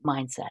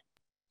mindset.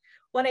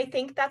 Well, I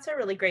think that's a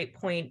really great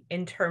point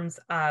in terms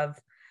of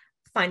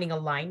finding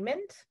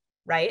alignment,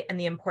 right? And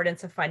the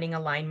importance of finding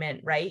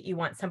alignment, right? You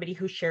want somebody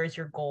who shares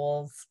your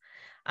goals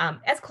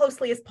as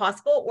closely as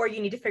possible, or you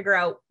need to figure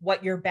out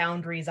what your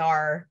boundaries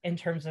are in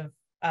terms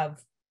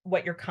of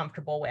what you're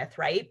comfortable with,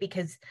 right?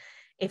 Because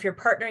if you're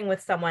partnering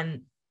with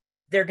someone,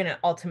 they're going to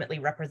ultimately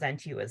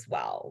represent you as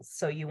well.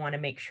 So you want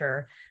to make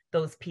sure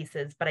those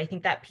pieces, but I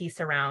think that piece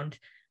around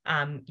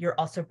you're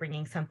also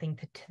bringing something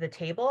to the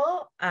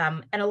table.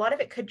 And a lot of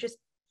it could just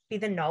be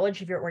the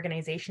knowledge of your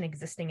organization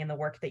existing in the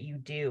work that you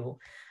do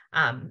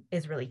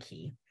is really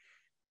key.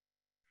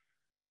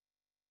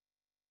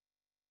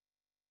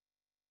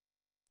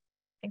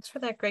 Thanks for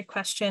that great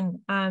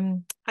question.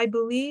 I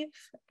believe,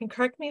 and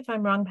correct me if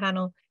I'm wrong,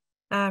 panel,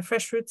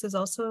 Fresh Roots is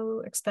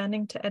also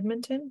expanding to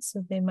Edmonton,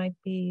 so they might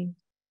be,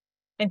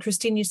 and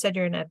Christine, you said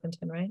you're in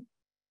Edmonton, right?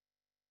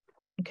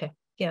 Okay,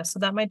 yeah, so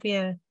that might be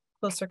a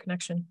closer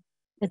connection.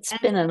 It's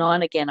been an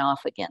on again,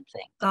 off again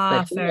thing,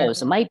 but who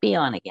knows, it might be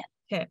on again.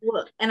 Okay.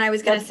 Well, and I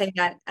was going to say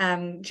that,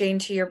 Jane,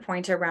 to your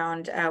point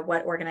around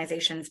what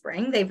organizations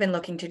bring, they've been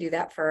looking to do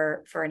that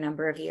for a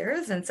number of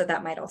years. And so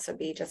that might also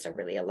be just a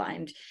really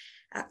aligned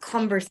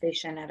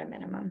conversation at a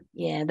minimum.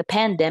 Yeah, the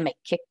pandemic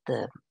kicked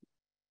the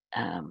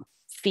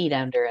feet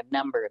under a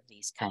number of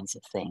these kinds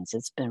of things.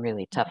 It's been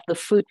really tough. The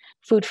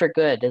food for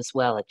good as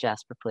well at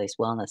Jasper Place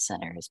Wellness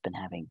Center has been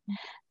having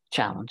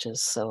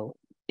challenges. So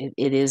it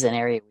is an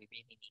area we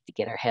really need to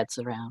get our heads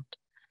around.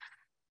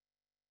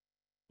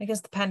 I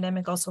guess the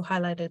pandemic also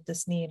highlighted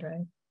this need,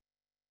 right?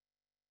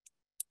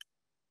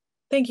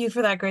 Thank you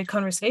for that great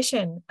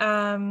conversation.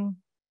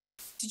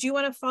 Did you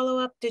want to follow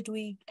up? Did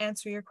we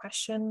answer your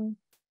question,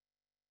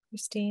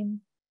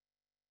 Christine?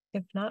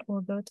 If not,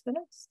 we'll go to the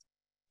next.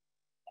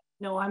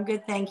 No, I'm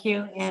good, thank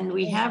you. And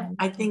we have,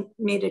 I think,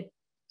 made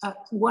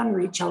one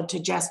reach out to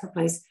Jasper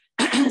Place,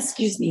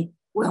 excuse me,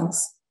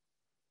 Wellness.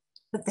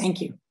 But thank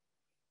you.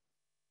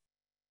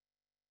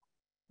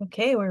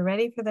 Okay, we're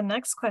ready for the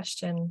next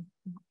question.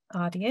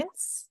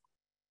 Audience,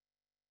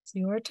 it's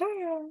your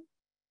turn.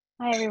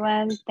 Hi,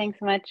 everyone. Thanks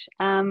so much.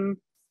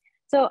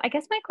 So I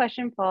guess my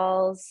question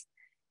falls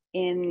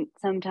in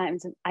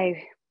sometimes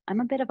I'm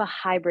a bit of a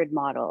hybrid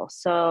model.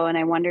 So, and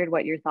I wondered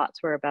what your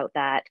thoughts were about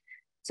that.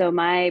 So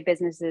my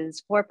business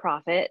is for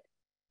profit,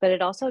 but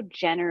it also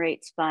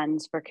generates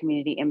funds for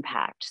community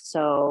impact.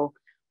 So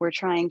we're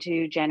trying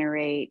to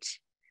generate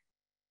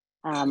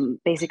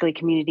basically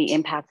community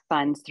impact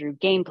funds through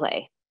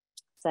gameplay,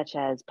 such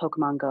as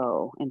Pokemon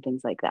Go and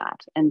things like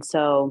that. And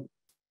so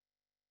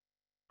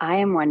I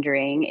am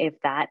wondering if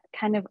that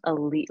kind of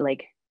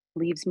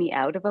leaves me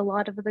out of a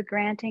lot of the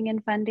granting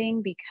and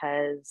funding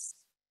because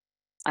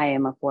I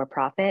am a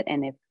for-profit,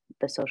 and if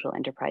the social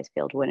enterprise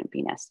field wouldn't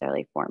be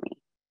necessarily for me.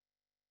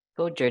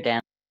 Go,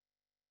 Jordan.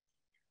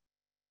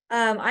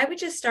 I would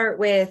just start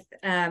with,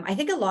 I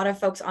think a lot of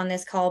folks on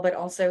this call, but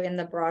also in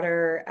the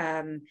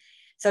broader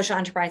social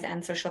enterprise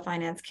and social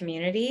finance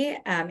community,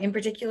 in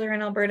particular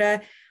in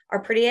Alberta, are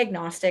pretty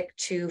agnostic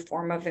to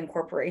form of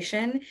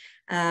incorporation.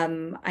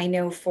 I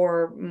know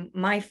for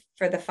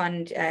the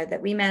fund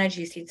that we manage,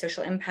 UC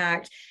Social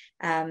Impact,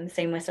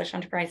 same with Social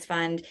Enterprise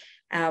Fund,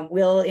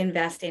 we'll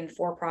invest in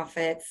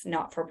for-profits,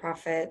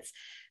 not-for-profits,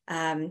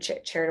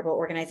 charitable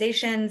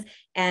organizations.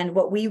 And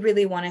what we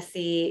really want to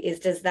see is,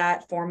 does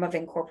that form of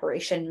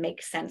incorporation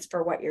make sense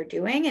for what you're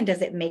doing? And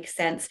does it make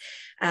sense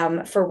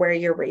for where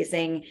you're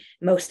raising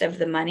most of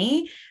the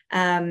money?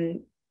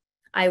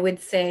 I would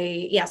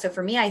say, yeah, so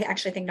for me, I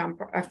actually think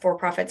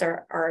for-profits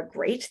are a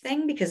great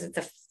thing because it's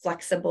a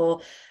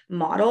flexible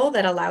model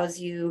that allows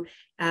you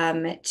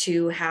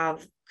to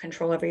have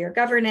control over your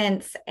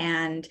governance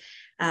and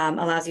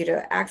allows you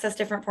to access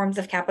different forms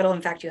of capital.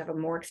 In fact, you have a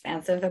more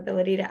expansive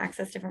ability to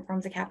access different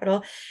forms of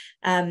capital.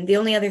 The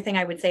only other thing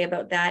I would say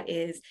about that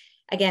is,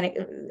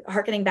 again,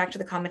 hearkening back to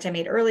the comment I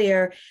made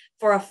earlier,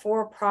 for a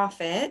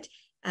for-profit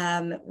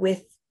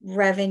with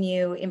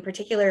revenue, in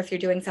particular, if you're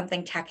doing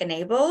something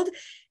tech-enabled,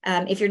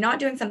 if you're not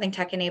doing something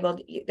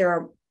tech-enabled, there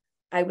are,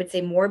 I would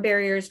say, more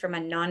barriers from a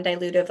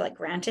non-dilutive like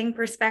granting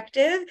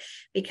perspective,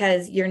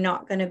 because you're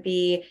not going to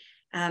be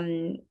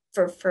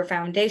for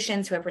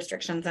foundations who have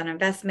restrictions on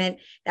investment,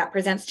 that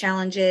presents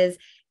challenges,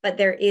 but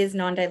there is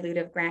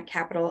non-dilutive grant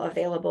capital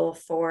available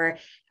for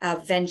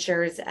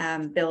ventures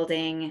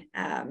building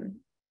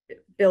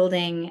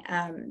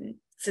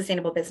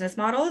sustainable business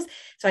models.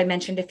 So I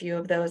mentioned a few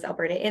of those: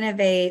 Alberta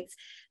Innovates,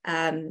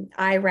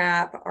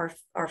 IRAP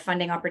are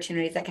funding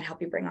opportunities that can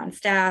help you bring on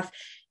staff.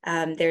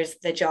 There's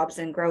the Jobs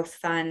and Growth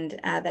Fund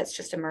that's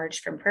just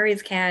emerged from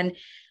Prairie's Can.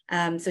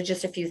 So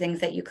just a few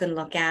things that you can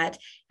look at.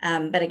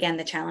 But again,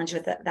 the challenge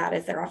with that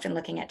is they're often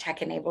looking at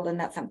tech enabled, and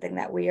that's something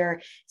that we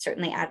are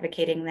certainly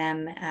advocating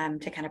them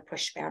to kind of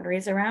push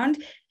boundaries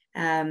around.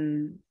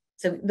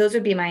 So those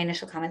would be my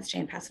initial comments.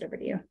 Jane, pass it over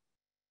to you.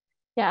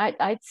 Yeah,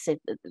 I'd say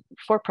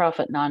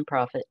for-profit,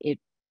 nonprofit,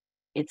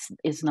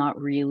 it's not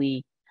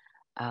really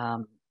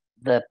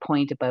the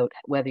point about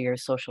whether you're a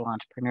social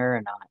entrepreneur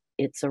or not.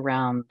 It's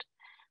around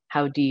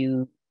how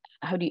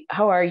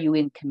are you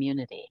in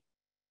community,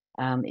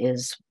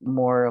 is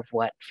more of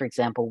what, for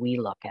example, we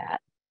look at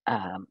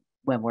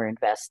when we're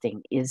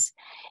investing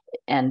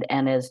and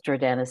as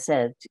Jordana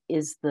said,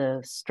 is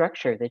the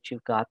structure that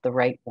you've got the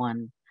right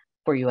one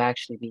for you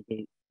actually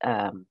be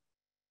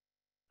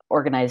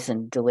organize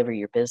and deliver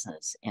your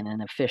business in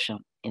an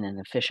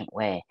efficient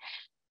way.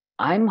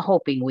 I'm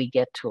hoping we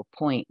get to a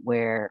point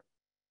where,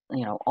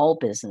 all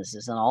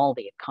businesses and all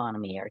the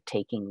economy are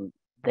taking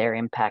their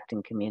impact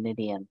in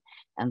community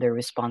and their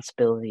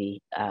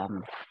responsibility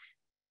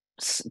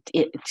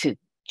to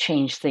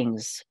change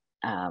things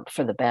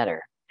for the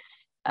better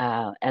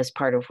as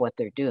part of what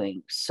they're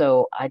doing.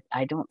 So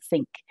I don't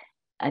think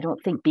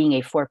being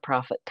a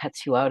for-profit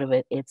cuts you out of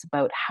it. It's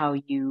about how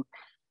you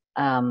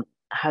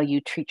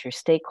treat your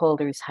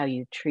stakeholders, how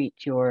you treat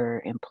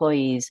your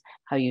employees,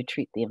 how you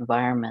treat the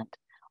environment,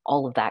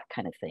 all of that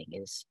kind of thing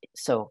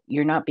so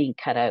you're not being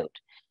cut out.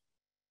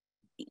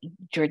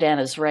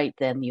 Jordana's right,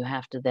 then you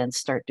have to then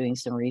start doing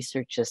some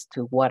research as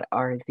to what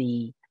are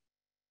the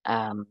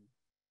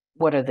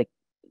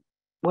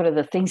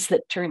things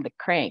that turn the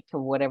crank,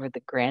 or whatever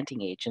the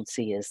granting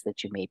agency is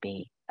that you may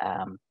be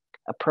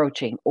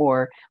approaching,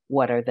 or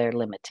what are their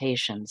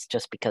limitations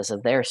just because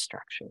of their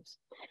structures.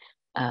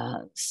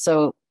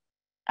 So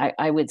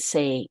I would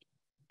say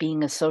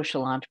being a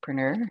social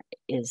entrepreneur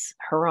is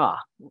hurrah.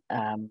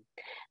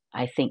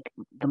 I think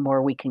the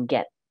more we can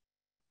get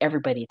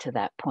everybody to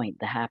that point,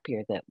 the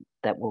happier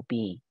that will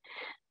be.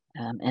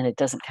 And it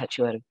doesn't cut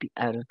you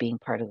out of being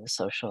part of the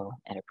social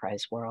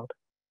enterprise world.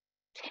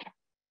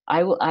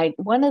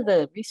 One of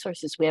the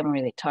resources we haven't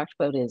really talked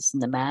about is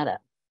NAMATA.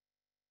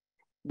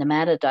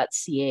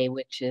 NAMATA.ca,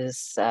 which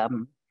is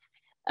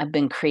have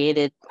been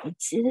created.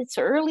 It's in its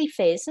early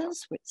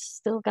phases. We've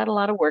still got a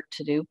lot of work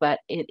to do, but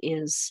it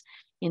is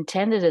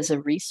intended as a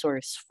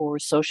resource for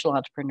social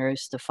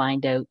entrepreneurs to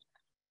find out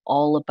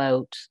all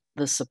about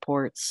the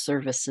support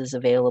services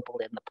available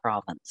in the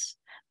province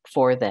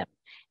for them.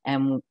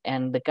 And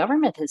the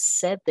government has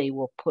said they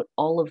will put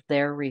all of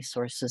their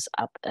resources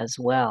up as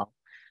well.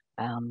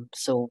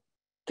 So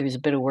there's a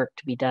bit of work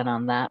to be done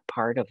on that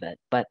part of it,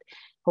 but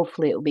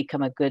hopefully it will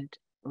become a good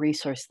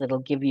resource that'll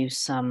give you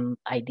some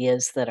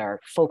ideas that are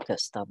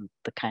focused on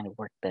the kind of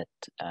work that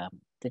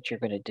you're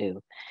going to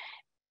do.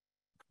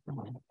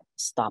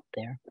 Stop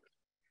there.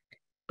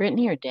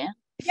 Brittany or Dan?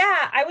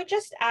 Yeah, I would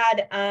just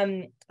add,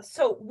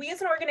 so we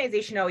as an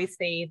organization always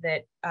say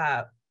that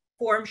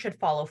form should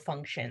follow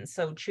function.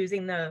 So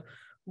choosing the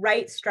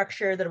right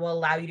structure that will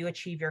allow you to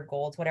achieve your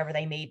goals, whatever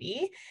they may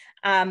be.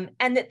 And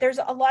that there's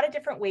a lot of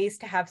different ways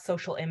to have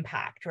social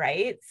impact,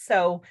 right?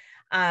 So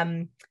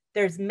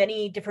there's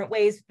many different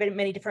ways,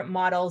 many different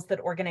models that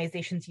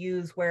organizations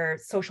use where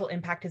social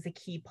impact is a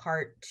key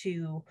part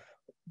to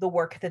the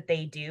work that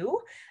they do.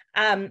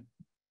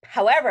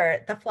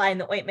 However, the fly in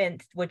the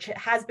ointment, which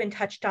has been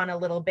touched on a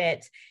little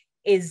bit,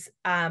 is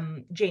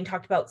Jane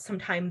talked about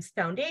sometimes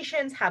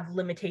foundations have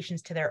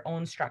limitations to their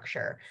own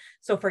structure.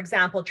 So for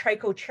example,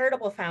 Trico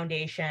Charitable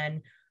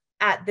Foundation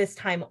at this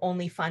time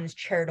only funds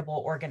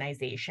charitable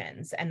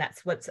organizations, and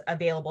that's what's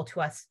available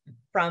to us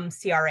from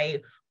CRA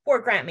for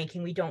grant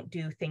making. We don't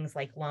do things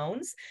like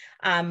loans.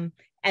 And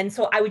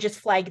so I would just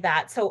flag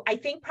that. So I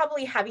think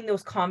probably having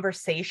those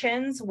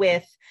conversations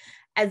with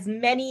as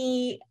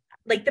many,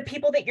 like the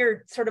people that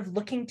you're sort of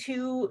looking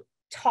to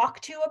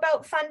talk to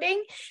about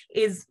funding,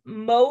 is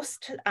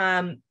most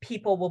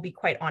people will be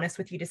quite honest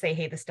with you to say,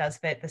 hey, this does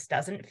fit, this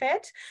doesn't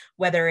fit,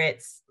 whether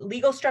it's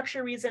legal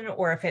structure reason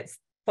or if it's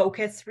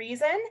focus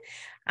reason.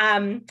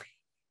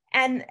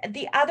 And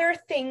the other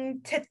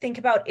thing to think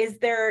about is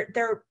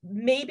there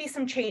may be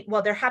some change.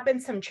 Well, there have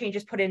been some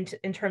changes put in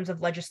terms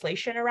of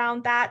legislation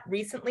around that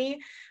recently,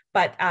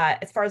 but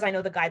as far as I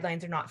know, the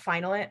guidelines are not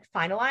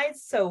finalized.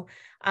 So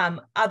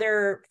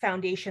other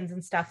foundations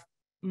and stuff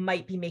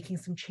might be making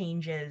some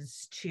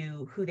changes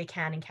to who they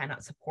can and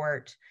cannot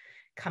support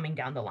coming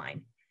down the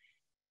line.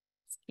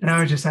 And I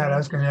would just add, I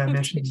was going to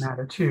mention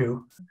NAMATA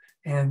too.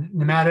 And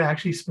NAMATA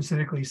actually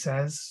specifically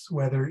says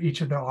whether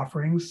each of the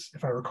offerings,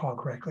 if I recall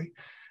correctly,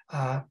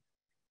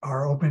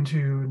 are open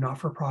to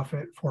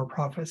not-for-profit,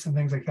 for-profits, and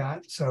things like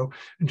that. So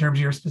in terms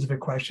of your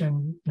specific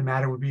question,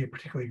 NAMATA would be a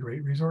particularly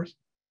great resource.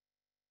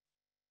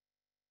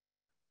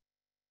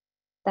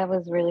 That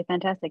was really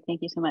fantastic.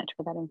 Thank you so much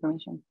for that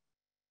information.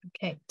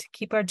 Okay, to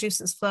keep our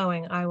juices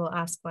flowing, I will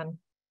ask one.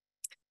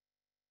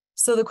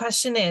 So the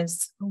question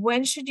is,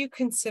 when should you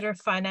consider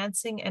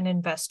financing and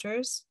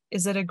investors?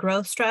 Is it a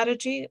growth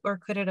strategy or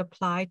could it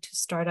apply to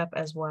startup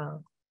as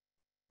well?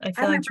 I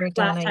feel like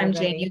Jordana, last time,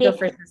 Jane, you go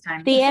first this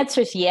time. The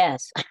answer is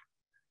yes.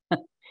 The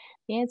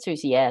answer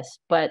is yes,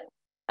 but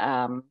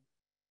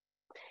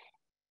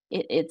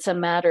it's a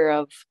matter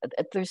of,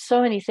 there's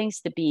so many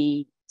things to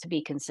be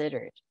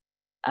considered.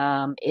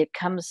 It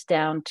comes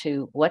down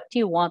to, what do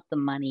you want the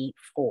money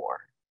for?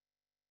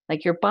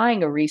 Like, you're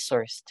buying a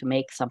resource to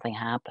make something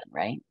happen,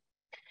 right?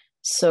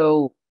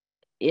 So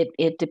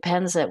it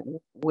depends at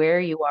where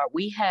you are.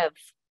 We have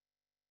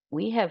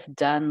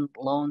done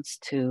loans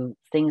to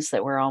things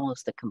that were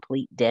almost a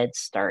complete dead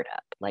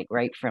startup, like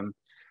right from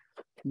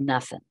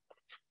nothing.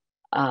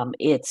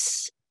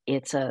 It's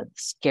a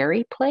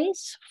scary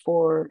place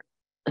for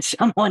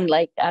someone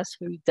like us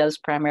who does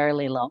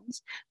primarily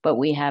loans, but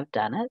we have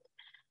done it.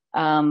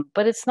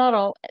 But it's not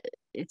all.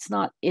 It's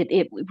not.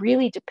 It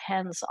really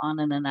depends on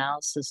an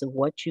analysis of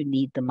what you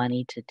need the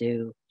money to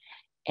do,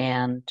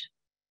 and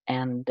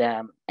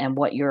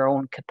what your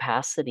own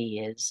capacity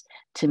is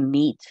to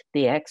meet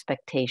the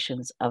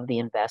expectations of the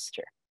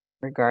investor,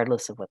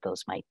 regardless of what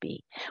those might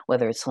be,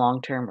 whether it's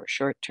long-term or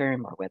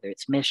short-term, or whether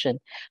it's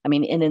mission. I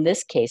mean, and in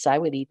this case, I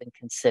would even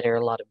consider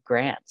a lot of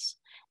grants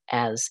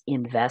as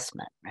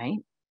investment, right?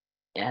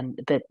 And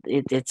that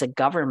it's a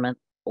government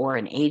or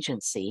an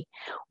agency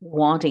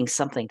wanting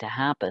something to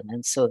happen.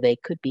 And so they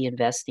could be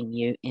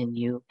investing in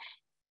you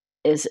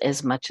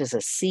as much as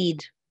a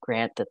seed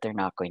grant that they're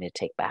not going to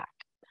take back.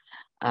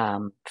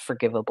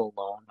 Forgivable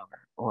loan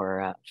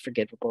or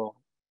forgivable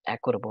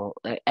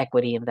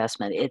equity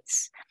investment.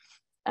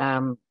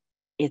 It's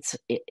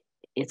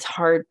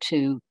hard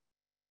to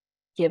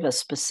give a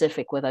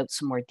specific without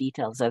some more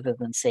details other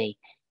than say,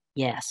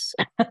 yes,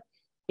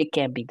 it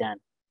can be done.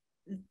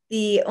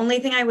 The only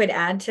thing I would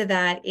add to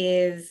that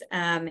is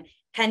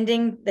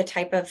pending the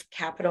type of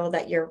capital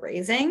that you're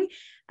raising.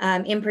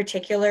 In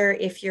particular,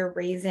 if you're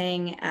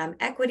raising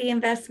equity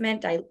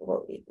investment,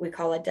 what we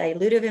call a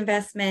dilutive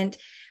investment,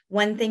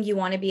 one thing you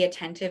want to be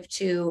attentive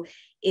to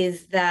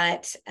is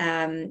that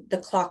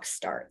the clock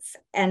starts,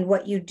 and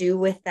what you do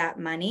with that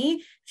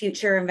money,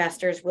 future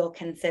investors will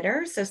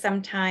consider. So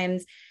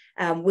sometimes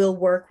we'll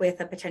work with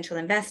a potential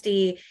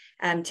investee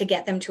to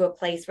get them to a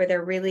place where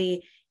they're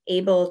really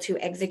able to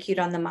execute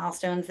on the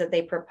milestones that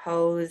they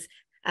propose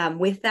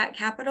with that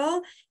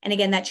capital. And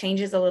again, that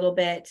changes a little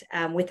bit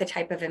with the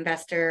type of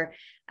investor.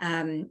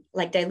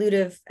 Like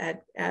dilutive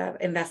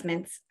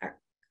investments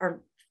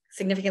are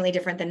significantly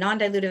different than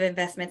non-dilutive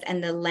investments,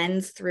 and the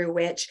lens through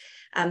which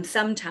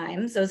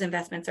sometimes those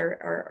investments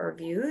are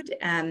viewed.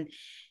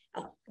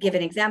 I'll give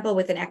an example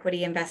with an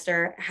equity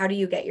investor. How do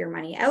you get your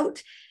money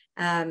out?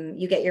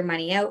 You get your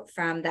money out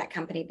from that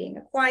company being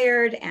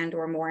acquired and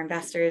or more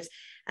investors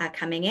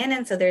coming in.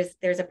 And so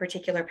there's a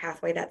particular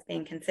pathway that's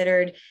being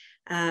considered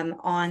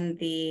on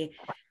the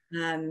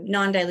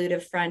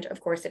non-dilutive front.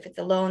 Of course, if it's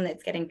a loan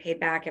that's getting paid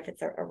back, if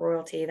it's a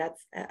royalty,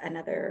 that's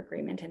another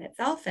agreement in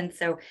itself. And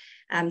so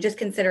just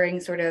considering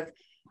sort of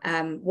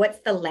what's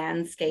the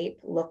landscape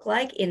look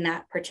like in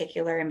that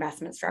particular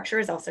investment structure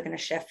is also going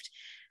to shift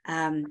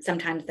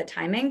sometimes the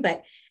timing,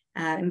 but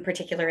in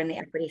particular in the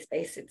equity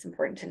space, it's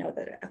important to know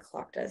that a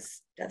clock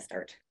does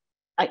start.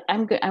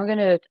 I'm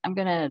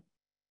gonna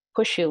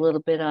push you a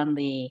little bit on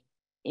the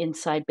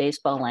inside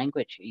baseball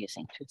language you're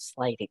using to a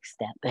slight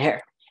extent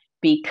there,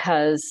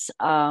 because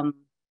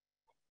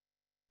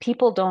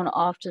people don't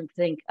often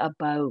think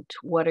about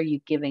what are you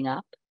giving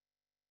up.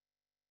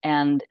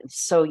 And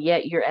so, yeah,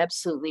 you're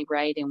absolutely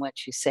right in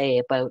what you say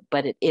about,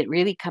 but it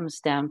really comes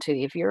down to,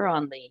 if you're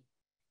on the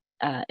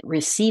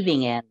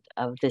receiving end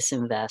of this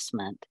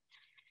investment,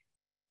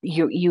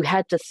 you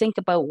had to think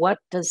about, what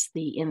does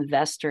the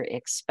investor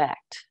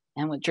expect?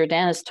 And what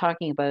Jordana is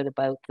talking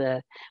about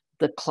the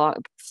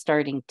clock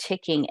starting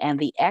ticking and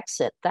the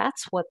exit,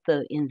 that's what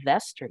the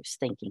investor's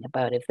thinking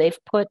about. If they've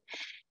put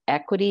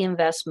equity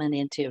investment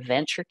into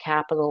venture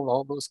capital,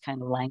 all those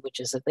kind of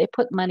languages, if they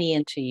put money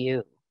into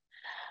you,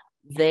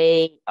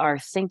 they are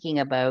thinking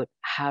about,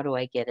 how do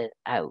I get it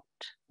out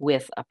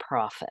with a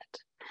profit?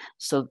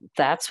 So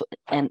that's,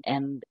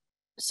 and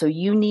so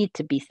you need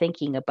to be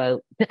thinking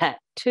about that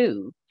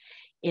too,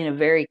 in a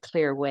very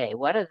clear way.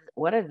 What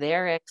are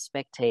their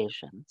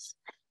expectations,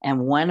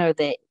 and when are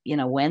they,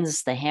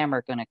 when's the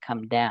hammer going to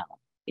come down?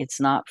 It's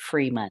not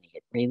free money.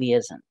 It really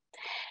isn't.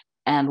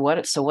 And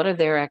what are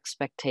their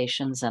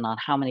expectations, and on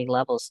how many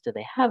levels do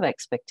they have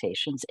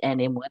expectations, and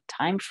in what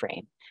time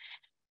frame?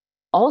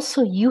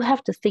 Also, you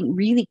have to think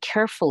really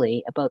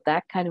carefully about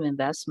that kind of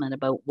investment,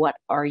 about what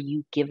are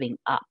you giving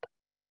up?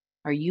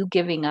 Are you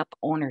giving up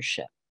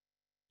ownership?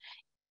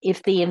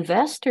 If the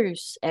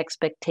investor's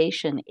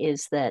expectation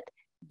is that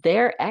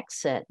their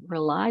exit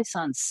relies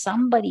on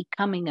somebody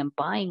coming and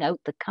buying out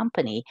the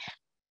company,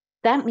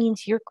 that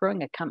means you're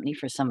growing a company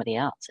for somebody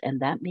else.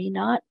 And that may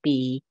not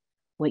be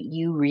what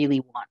you really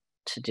want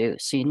to do.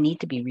 So you need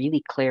to be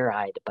really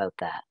clear-eyed about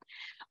that.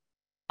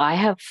 I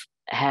have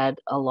had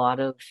a lot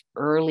of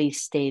early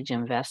stage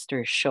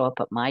investors show up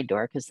at my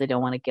door because they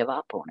don't want to give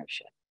up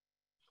ownership.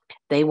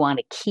 They want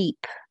to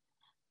keep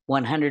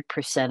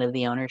 100% of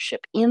the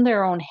ownership in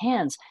their own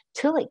hands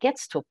till it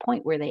gets to a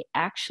point where they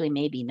actually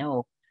maybe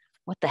know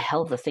what the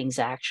hell the thing's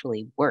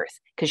actually worth.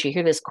 Because you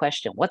hear this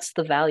question, what's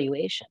the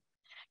valuation?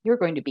 You're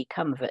going to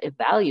become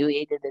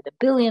evaluated at $1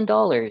 billion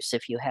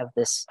if you have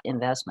this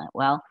investment.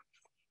 Well,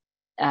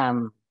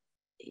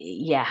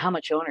 yeah, how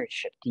much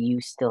ownership do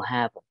you still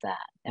have of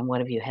that? And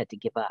what have you had to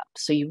give up?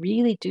 So you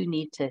really do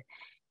need to,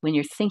 when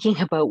you're thinking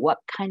about what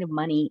kind of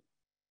money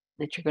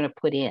that you're going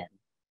to put in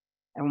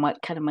and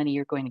what kind of money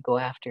you're going to go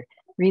after,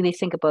 really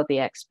think about the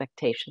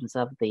expectations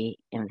of the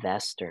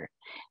investor.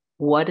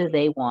 What do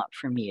they want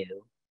from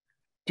you?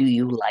 Do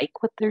you like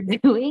what they're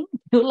doing?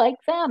 Do you like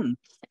them?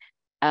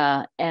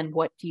 And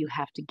what do you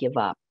have to give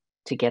up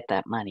to get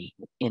that money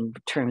in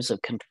terms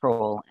of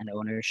control and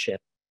ownership?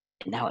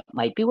 Now, it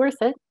might be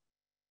worth it,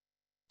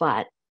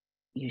 but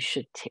you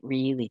should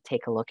really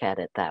take a look at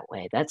it that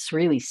way. That's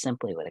really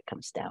simply what it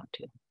comes down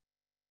to.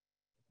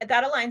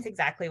 That aligns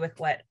exactly with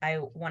what I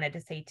wanted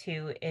to say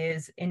too,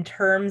 is in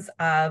terms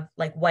of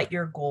like what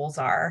your goals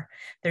are.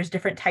 There's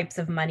different types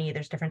of money,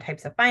 there's different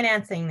types of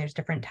financing, there's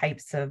different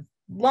types of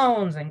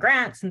loans and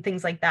grants and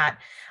things like that,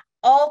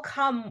 all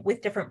come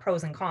with different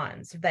pros and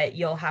cons that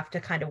you'll have to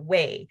kind of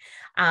weigh.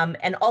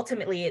 And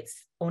ultimately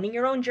it's owning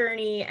your own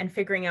journey and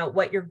figuring out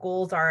what your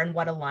goals are and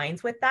what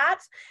aligns with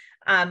that.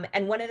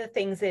 And one of the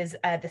things is,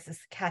 this is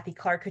Kathy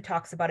Clark who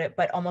talks about it,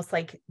 but almost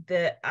like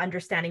the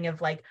understanding of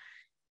like,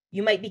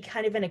 you might be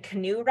kind of in a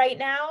canoe right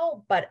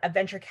now, but a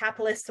venture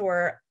capitalist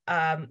or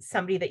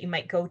somebody that you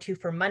might go to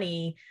for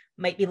money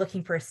might be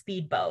looking for a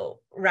speedboat,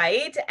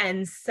 right?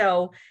 And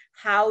so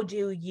how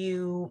do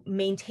you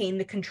maintain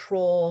the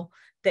control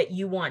that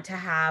you want to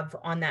have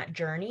on that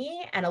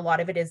journey? And a lot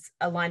of it is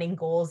aligning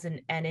goals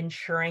and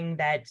ensuring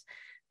that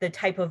the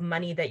type of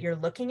money that you're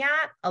looking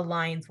at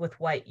aligns with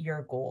what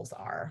your goals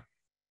are.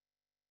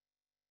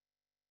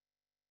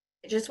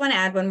 I just want to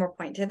add one more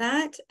point to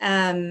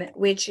that,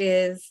 which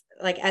is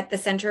like at the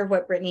center of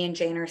what Brittany and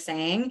Jane are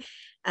saying.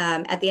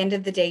 At the end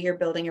of the day, you're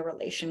building a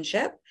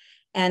relationship.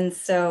 And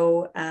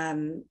so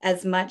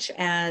as much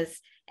as,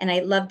 and I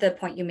love the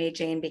point you made,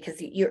 Jane,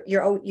 because you're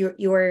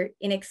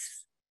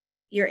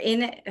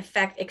in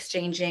effect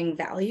exchanging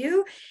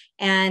value.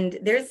 And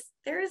there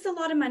is a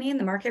lot of money in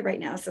the market right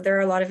now. So there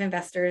are a lot of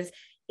investors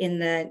in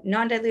the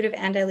non-dilutive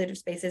and dilutive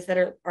spaces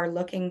that are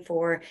looking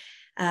for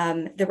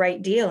the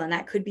right deal, and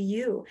that could be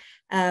you.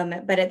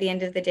 But at the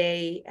end of the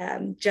day,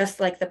 just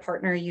like the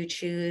partner you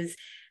choose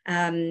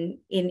in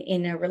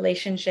a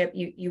relationship,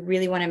 you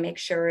really want to make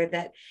sure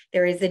that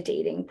there is a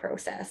dating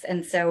process.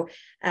 And so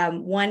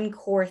one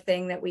core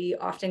thing that we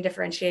often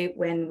differentiate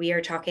when we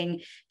are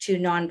talking to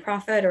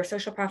nonprofit or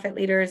social profit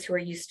leaders who are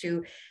used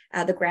to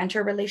the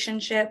grantor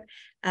relationship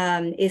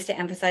is to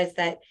emphasize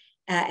that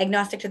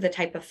agnostic to the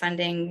type of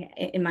funding,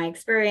 in my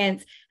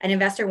experience, an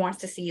investor wants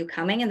to see you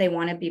coming and they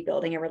want to be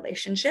building a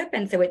relationship.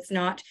 And so it's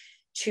not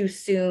too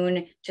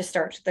soon to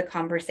start the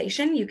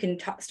conversation. You can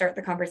start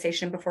the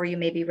conversation before you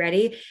may be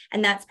ready.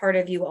 And that's part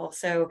of you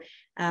also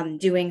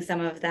doing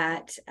some of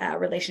that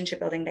relationship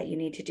building that you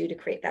need to do to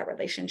create that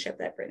relationship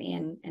that Brittany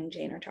and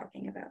Jane are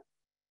talking about.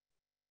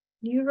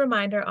 Can you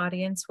remind our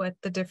audience what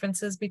the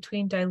difference is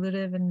between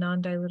dilutive and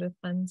non-dilutive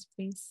funds,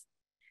 please?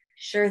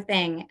 Sure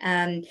thing.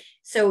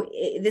 So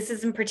this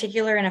is in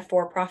particular in a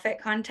for-profit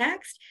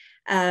context.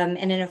 And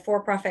in a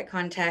for-profit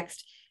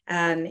context,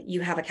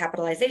 you have a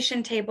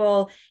capitalization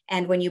table.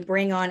 And when you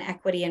bring on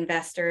equity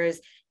investors,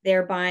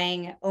 they're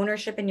buying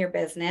ownership in your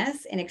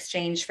business in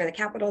exchange for the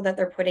capital that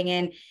they're putting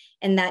in.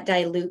 And that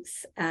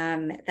dilutes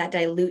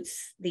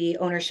the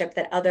ownership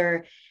that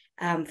other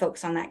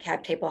folks on that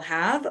cap table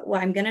have.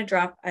 Well, I'm going to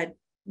drop a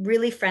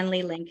really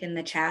friendly link in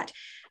the chat,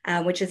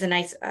 which is a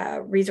nice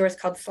resource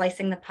called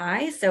Slicing the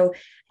Pie. So I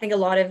think a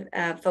lot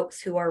of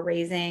folks who are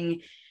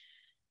raising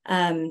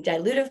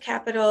dilutive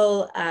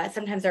capital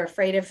sometimes are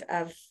afraid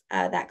of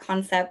that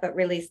concept, but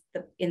really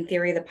in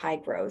theory, the pie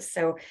grows.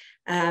 So,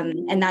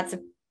 and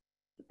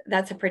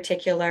that's a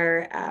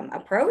particular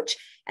approach.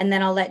 And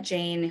then I'll let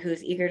Jane,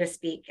 who's eager to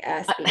speak.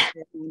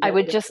 I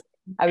was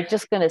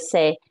just going to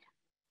say,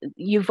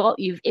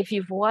 if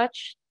you've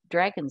watched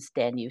Dragon's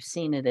Den, you've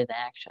seen it in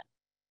action.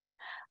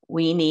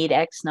 We need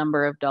X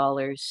number of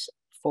dollars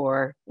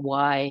for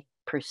Y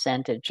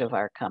percentage of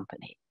our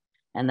company.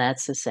 And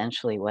that's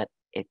essentially what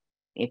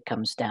it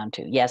comes down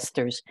to. Yes,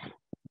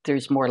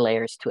 there's more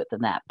layers to it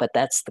than that, but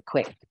that's the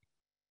quick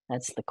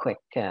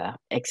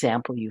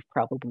example you've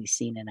probably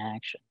seen in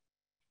action.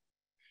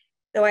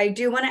 So I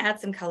do want to add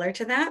some color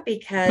to that,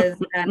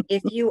 because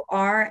if you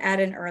are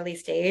at an early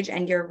stage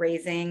and you're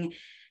raising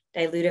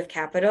dilutive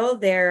capital,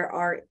 there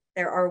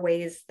are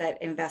ways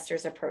that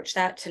investors approach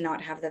that to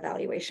not have the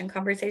valuation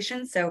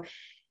conversation. So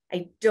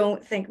I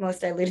don't think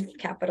most dilutive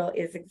capital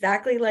is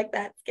exactly like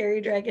that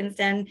scary Dragon's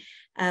Den,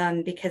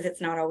 because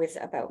it's not always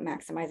about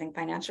maximizing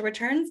financial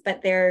returns.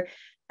 But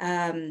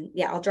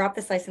I'll drop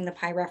the Slicing the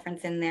Pie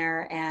reference in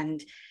there,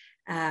 and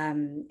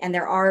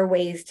there are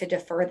ways to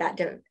defer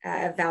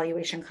that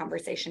valuation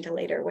conversation to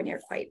later when you're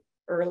quite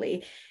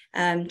early.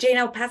 Jane,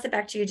 I'll pass it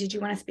back to you. Did you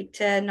want to speak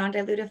to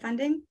non-dilutive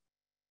funding?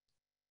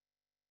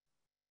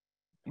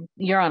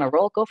 you're on a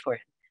roll. Go for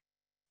it.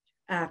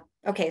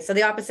 Okay, so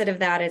the opposite of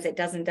that is it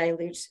doesn't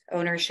dilute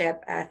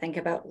ownership. Think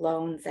about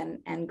loans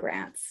and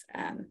grants.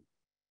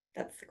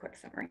 That's the quick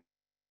summary.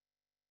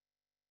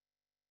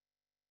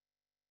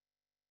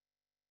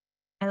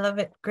 I love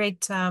it.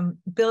 Great.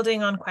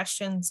 Building on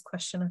questions,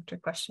 question after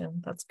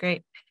question. That's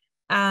great.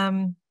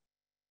 Audience,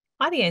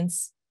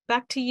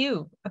 back to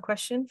you. A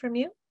question from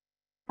you?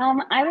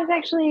 I was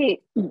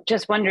actually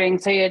just wondering,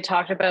 so you had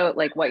talked about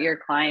like what your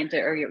client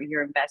or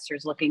your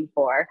investors looking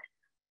for,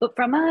 but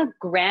from a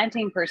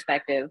granting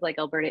perspective, like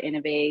Alberta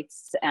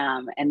Innovates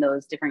and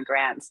those different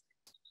grants,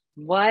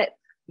 what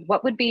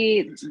would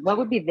be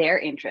their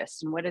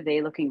interest and what are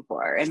they looking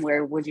for, and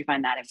where would you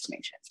find that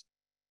information?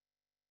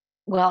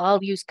 Well,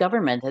 I'll use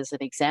government as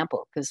an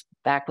example, because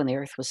back when the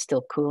earth was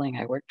still cooling,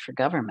 I worked for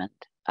government.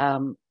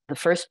 The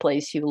first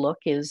place you look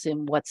is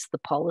in what's the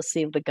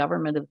policy of the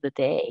government of the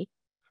day.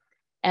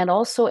 And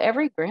also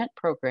every grant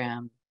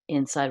program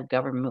inside of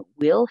government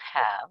will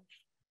have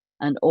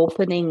an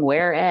opening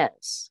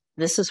whereas.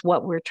 This is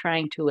what we're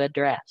trying to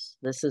address.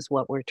 This is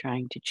what we're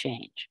trying to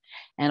change.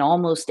 And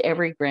almost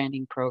every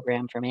granting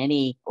program from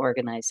any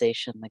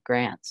organization that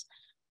grants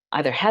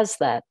either has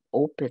that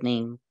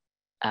opening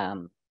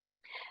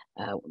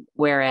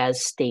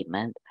whereas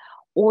statement,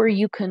 or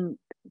you can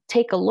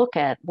take a look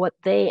at what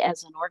they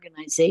as an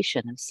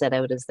organization have set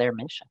out as their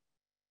mission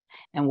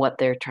and what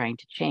they're trying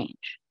to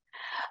change.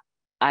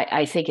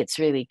 I think it's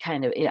really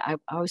kind of, I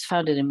always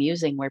found it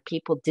amusing where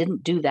people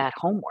didn't do that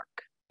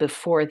homework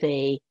before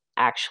they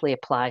actually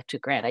apply to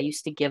grant. I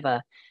used to give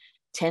a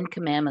 10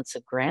 Commandments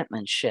of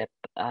Grantmanship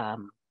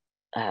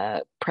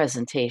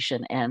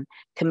presentation, and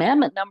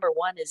commandment number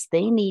 1 is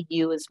they need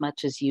you as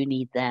much as you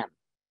need them.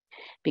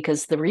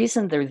 Because the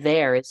reason they're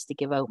there is to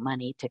give out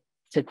money to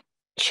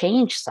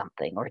change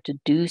something or to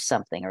do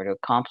something or to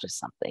accomplish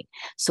something.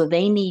 So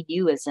they need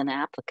you as an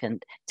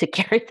applicant to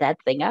carry that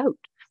thing out.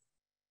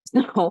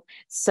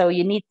 So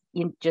you need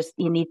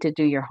to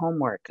do your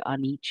homework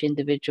on each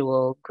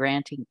individual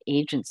granting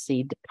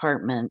agency,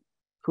 department,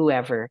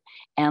 whoever,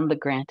 and the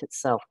grant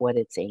itself, what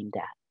it's aimed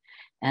at.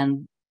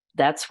 And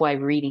that's why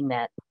reading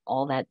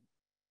all that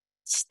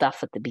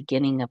stuff at the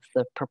beginning of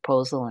the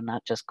proposal and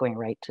not just going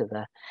right to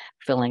the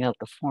filling out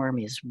the form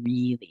is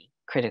really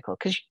critical,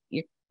 because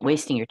you're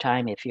wasting your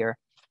time if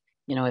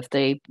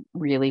they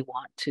really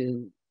want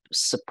to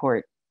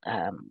support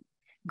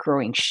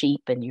growing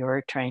sheep and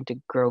you're trying to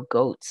grow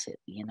goats,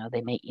 you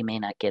may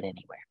not get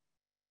anywhere.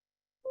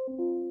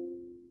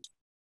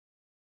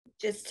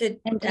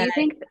 And do you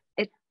think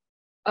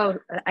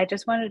I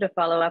just wanted to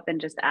follow up and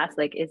just ask,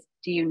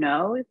 do you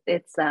know if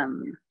it's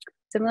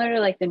similar to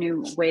like the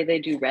new way they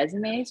do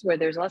resumes, where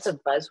there's lots of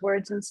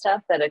buzzwords and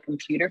stuff that a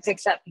computer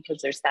picks up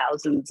because there's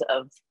thousands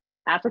of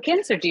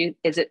applicants, or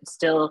is it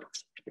still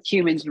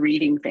humans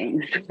reading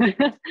things?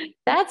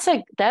 That's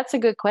a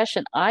good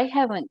question. I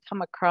haven't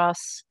come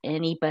across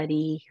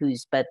anybody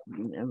but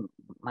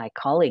my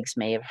colleagues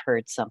may have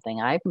heard something.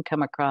 I haven't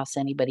come across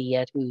anybody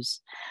yet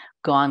who's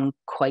gone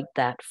quite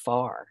that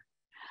far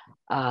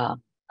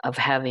of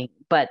having,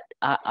 but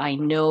I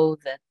know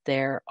that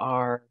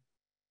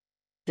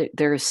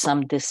there's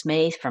some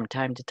dismay from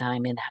time to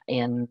time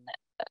in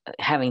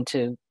having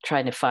to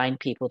try to find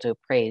people to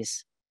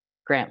appraise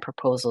grant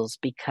proposals,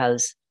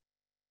 because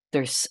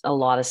there's a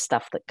lot of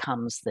stuff that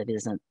comes that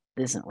isn't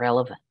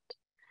relevant,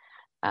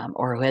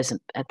 or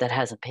that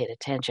hasn't paid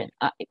attention.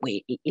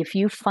 If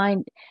you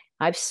find,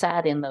 I've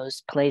sat in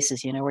those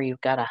places, where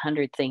you've got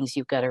 100 things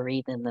you've got to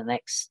read in the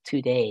next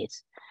 2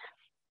 days,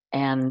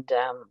 and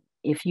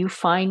if you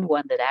find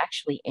one that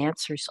actually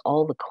answers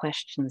all the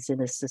questions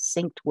in a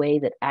succinct way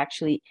that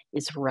actually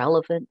is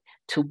relevant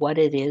to what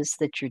it is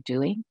that you're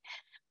doing,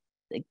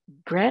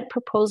 grant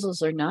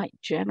proposals are not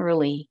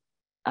generally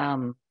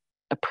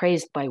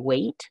appraised by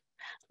weight.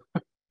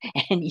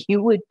 And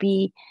you would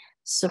be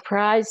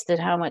surprised at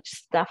how much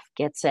stuff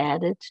gets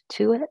added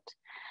to it,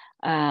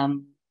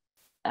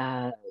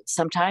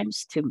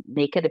 sometimes to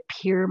make it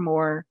appear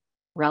more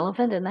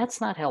relevant, and that's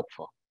not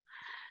helpful.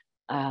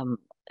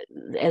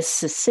 As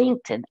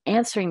succinct and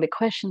answering the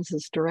questions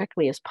as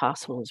directly as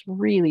possible is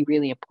really,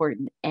 really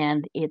important.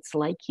 And it's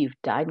like you've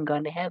died and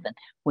gone to heaven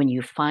when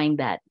you find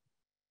that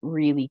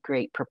really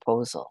great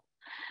proposal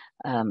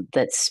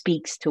that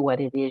speaks to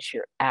what it is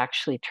you're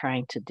actually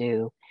trying to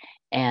do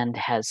and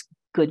has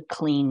good,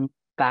 clean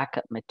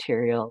backup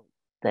material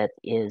that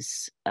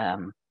is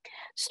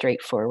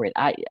straightforward.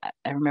 I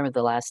remember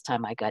the last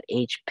time I got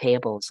age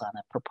payables on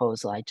a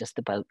proposal, I just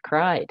about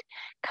cried,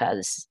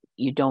 because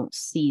you don't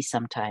see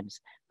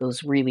sometimes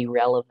those really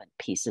relevant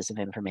pieces of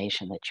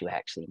information that you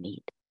actually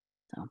need.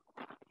 So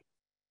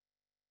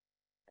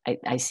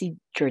I see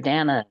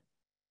Jordana.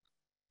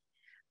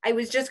 I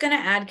was just going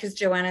to add, because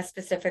Joanna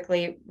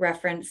specifically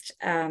referenced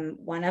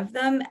one of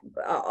them,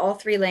 all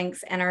 3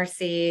 links,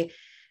 NRC,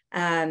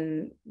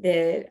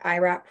 the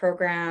IRAP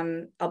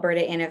program,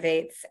 Alberta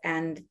Innovates,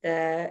 and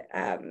the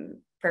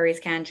Prairies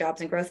Can Jobs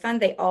and Growth Fund,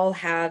 they all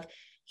have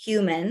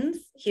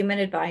human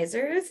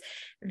advisors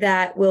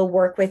that will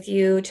work with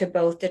you to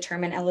both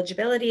determine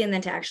eligibility and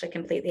then to actually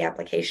complete the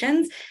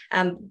applications.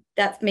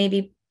 That's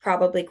maybe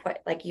probably quite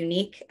like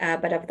unique,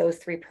 but of those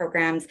 3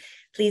 programs,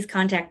 please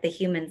contact the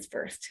humans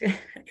first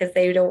because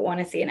they don't want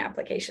to see an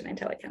application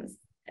until it comes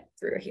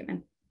through a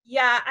human.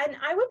 Yeah, and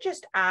I would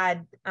just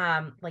add,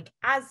 like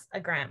as a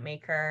grant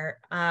maker,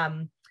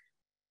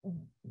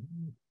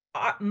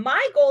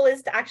 my goal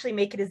is to actually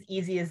make it as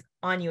easy as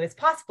on you as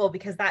possible,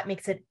 because that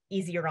makes it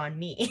easier on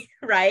me,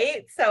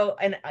 right? So,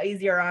 and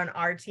easier on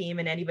our team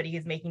and anybody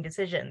who's making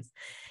decisions.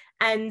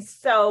 And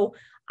so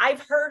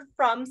I've heard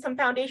from some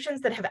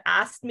foundations that have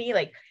asked me,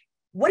 like,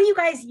 what do you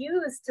guys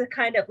use to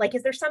kind of like,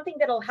 is there something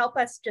that'll help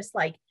us just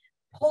like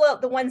pull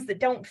out the ones that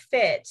don't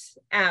fit?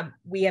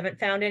 We haven't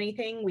found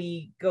anything.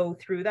 We go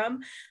through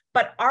them.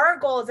 But our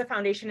goal as a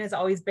foundation has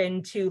always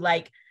been to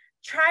like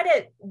try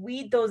to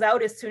weed those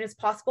out as soon as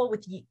possible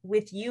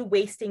with you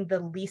wasting the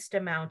least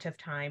amount of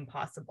time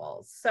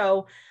possible.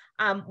 So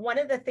one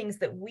of the things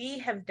that we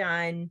have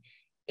done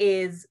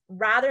is,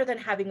 rather than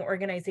having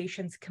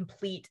organizations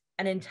complete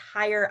an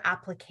entire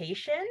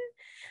application,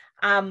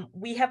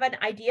 we have an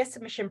idea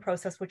submission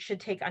process, which should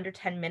take under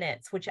 10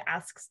 minutes, which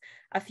asks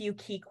a few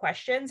key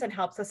questions and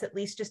helps us at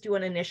least just do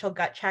an initial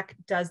gut check.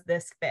 Does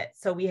this fit?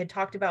 So we had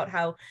talked about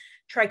how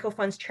TRICO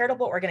funds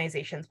charitable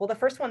organizations. Well, the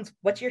first one's,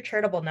 what's your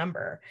charitable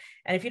number?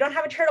 And if you don't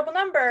have a charitable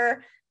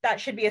number,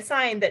 that should be a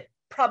sign that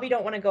probably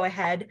don't want to go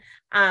ahead.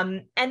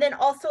 And then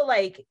also,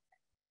 like,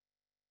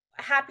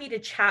 happy to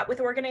chat with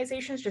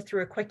organizations just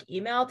through a quick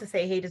email to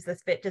say, hey, does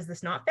this fit? Does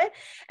this not fit?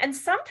 And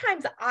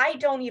sometimes I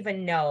don't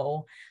even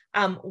know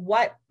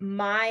what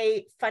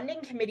my funding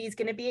committee is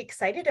going to be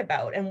excited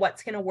about and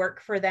what's going to work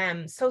for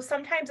them. So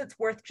sometimes it's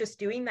worth just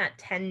doing that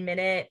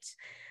 10-minute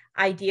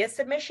idea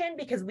submission,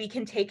 because we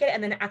can take it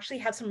and then actually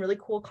have some really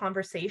cool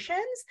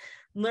conversations,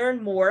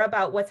 learn more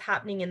about what's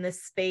happening in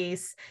this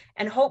space,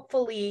 and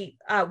hopefully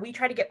we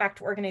try to get back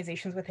to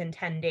organizations within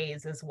 10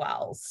 days as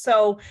well.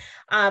 So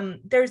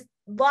there's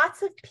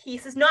lots of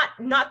pieces, not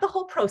the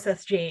whole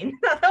process, Jane,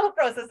 not the whole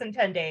process in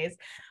 10 days,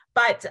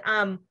 but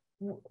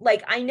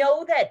like, I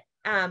know that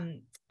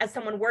as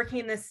someone working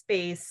in this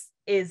space,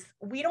 is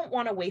we don't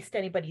want to waste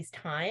anybody's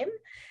time.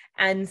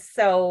 And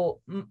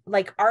so,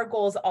 like, our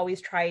goals always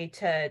try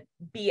to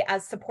be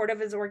as supportive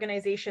as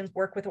organizations,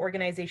 work with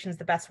organizations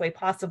the best way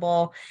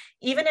possible.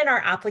 Even in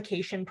our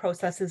application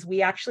processes,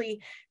 we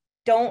actually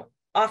don't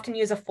often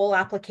use a full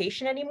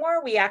application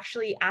anymore. We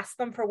actually ask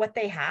them for what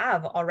they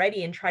have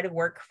already and try to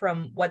work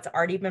from what's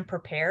already been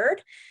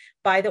prepared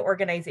by the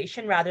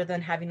organization rather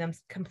than having them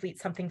complete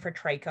something for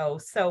TRICO.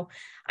 So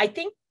I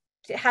think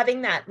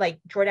having that, like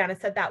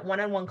Jordana said, that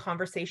one-on-one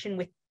conversation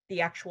with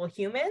the actual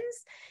humans,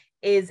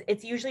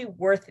 it's usually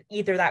worth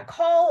either that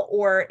call,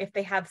 or if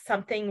they have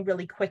something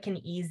really quick and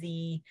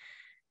easy,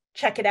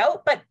 check it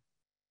out, but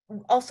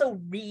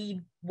also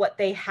read what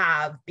they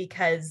have,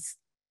 because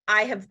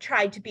I have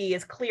tried to be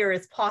as clear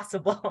as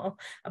possible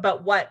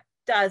about what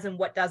does and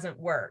what doesn't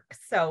work.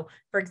 So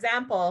for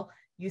example,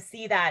 you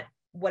see that,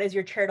 what is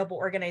your charitable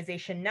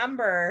organization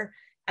number,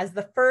 as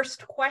the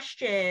first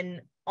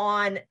question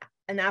on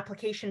an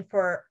application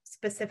for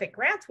specific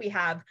grants we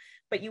have,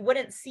 but you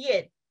wouldn't see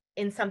it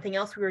in something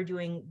else we were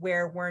doing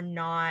where we're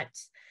not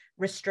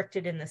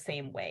restricted in the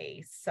same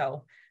way.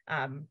 So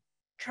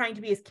trying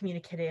to be as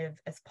communicative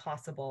as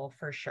possible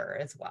for sure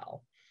as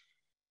well.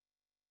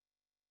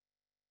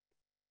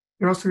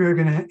 You're also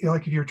going to,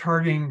 like, if you're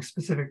targeting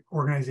specific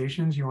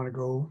organizations you want to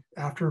go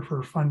after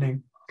for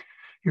funding,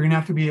 you're going to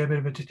have to be a bit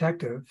of a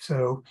detective.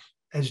 So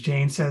as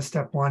Jane says,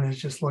 step one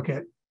is just look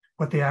at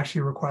what they actually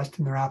request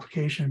in their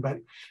application, but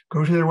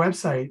go to their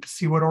website,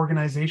 see what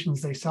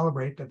organizations they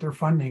celebrate that they're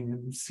funding,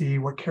 and see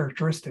what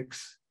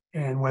characteristics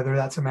and whether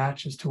that's a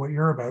match as to what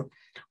you're about,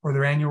 or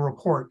their annual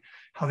report,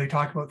 how they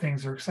talk about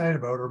things they're excited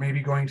about, or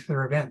maybe going to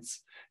their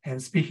events and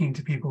speaking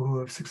to people who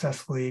have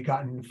successfully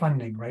gotten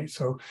funding, right?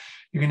 So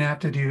you're going to have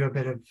to do a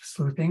bit of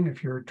sleuthing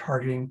if you're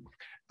targeting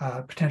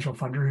a potential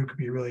funder who could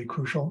be really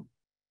crucial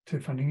to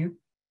funding you.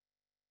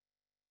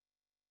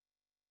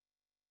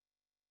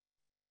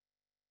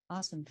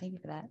 Awesome. Thank you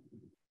for that.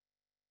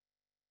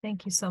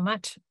 Thank you so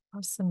much.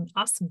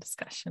 Awesome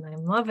discussion.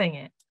 I'm loving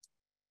it.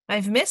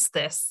 I've missed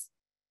this.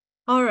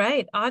 All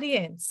right,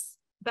 audience,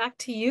 back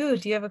to you.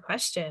 Do you have a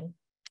question?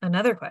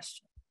 Another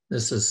question?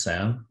 This is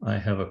Sam. I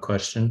have a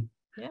question.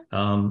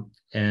 Yeah.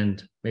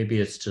 And maybe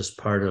it's just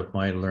part of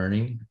my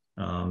learning,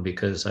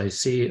 because I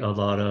see a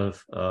lot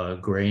of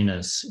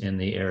grayness in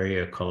the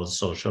area called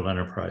social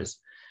enterprise.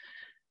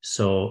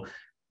 So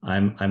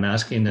I'm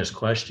asking this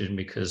question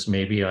because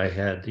maybe I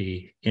had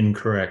the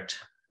incorrect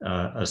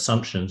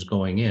assumptions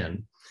going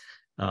in.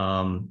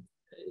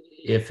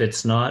 If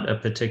it's not a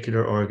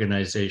particular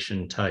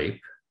organization type,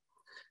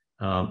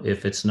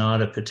 if it's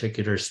not a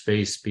particular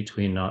space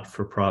between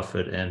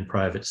not-for-profit and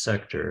private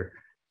sector,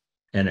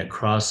 and it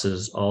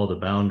crosses all the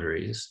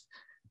boundaries,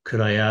 could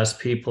I ask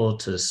people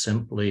to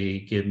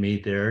simply give me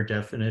their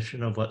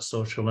definition of what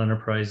social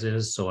enterprise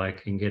is so I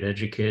can get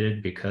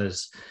educated?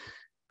 Because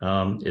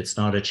It's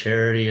not a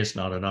charity, it's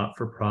not a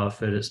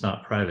not-for-profit, it's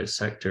not private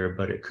sector,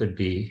 but it could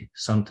be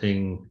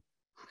something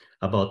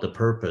about the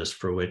purpose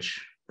for which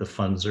the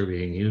funds are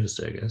being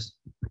used, I guess.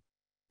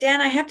 Dan,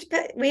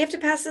 we have to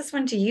pass this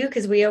one to you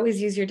because we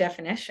always use your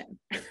definition.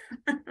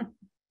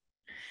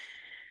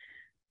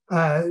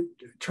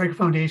 Trico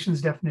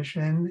Foundation's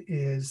definition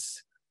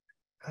is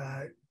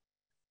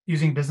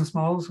using business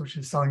models, which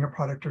is selling a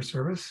product or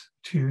service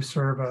to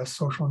serve a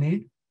social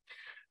need.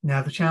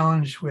 Now, the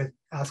challenge with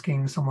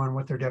asking someone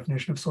what their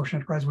definition of social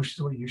enterprise, which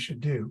is what you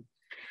should do,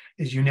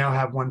 is you now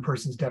have one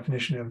person's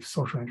definition of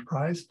social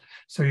enterprise.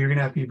 So you're going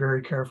to have to be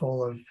very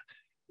careful of,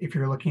 if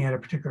you're looking at a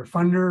particular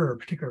funder or a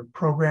particular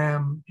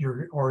program,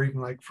 or even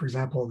like, for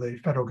example, the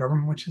federal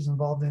government, which is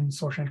involved in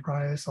social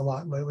enterprise a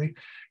lot lately,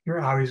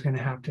 you're always going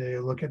to have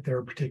to look at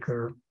their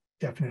particular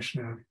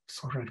definition of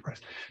social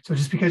enterprise. So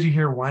just because you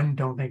hear one,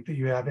 don't think that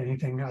you have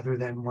anything other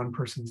than one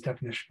person's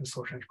definition of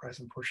social enterprise,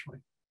 unfortunately.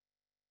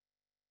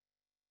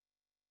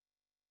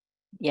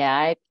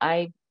 Yeah,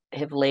 I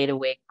have laid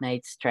awake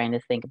nights trying to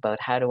think about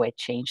how do I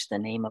change the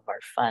name of our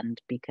fund,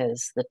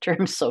 because the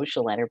term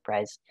social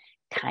enterprise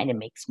kind of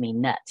makes me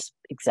nuts,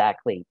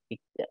 exactly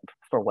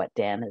for what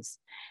Dan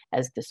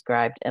has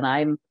described. And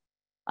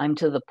I'm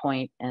to the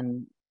point,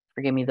 and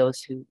forgive me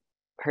those who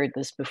heard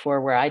this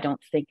before, where I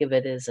don't think of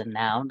it as a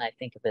noun, I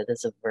think of it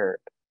as a verb.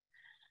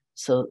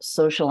 So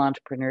social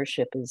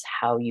entrepreneurship is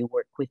how you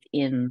work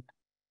within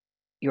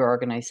your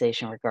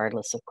organization,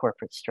 regardless of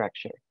corporate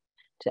structure,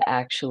 to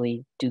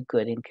actually do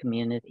good in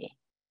community.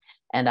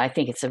 And I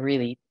think it's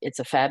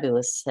a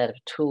fabulous set of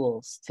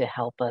tools to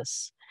help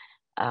us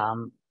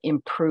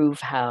improve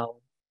how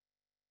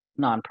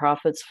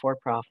nonprofits,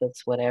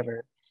 for-profits,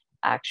 whatever,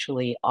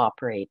 actually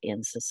operate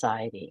in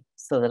society,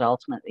 so that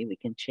ultimately we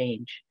can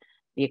change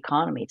the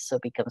economy so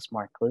it becomes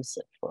more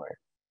inclusive for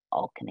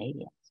all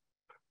Canadians.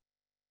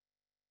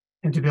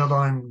 And to build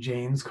on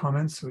Jane's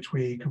comments, which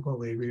we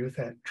completely agree with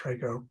at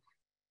Trico,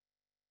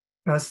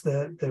 that's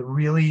the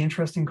really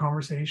interesting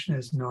conversation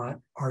is not,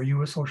 are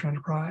you a social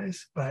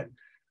enterprise, but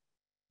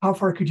how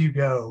far could you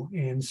go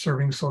in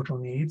serving social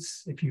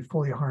needs if you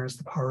fully harness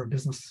the power of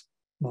business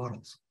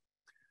models?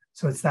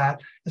 So it's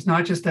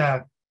not just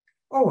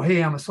oh,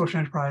 hey, I'm a social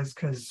enterprise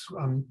because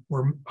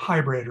we're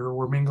hybrid or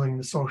we're mingling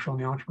the social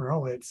and the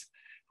entrepreneurial. It's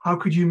how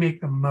could you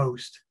make the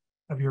most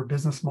of your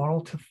business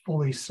model to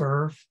fully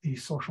serve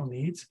these social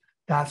needs?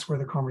 That's where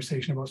the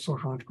conversation about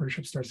social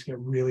entrepreneurship starts to get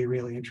really,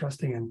 really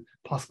interesting and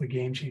possibly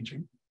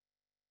game-changing.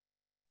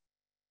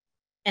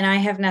 And I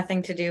have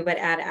nothing to do but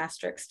add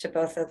asterisks to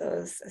both of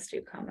those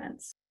astute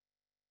comments.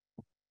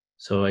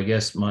 So I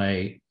guess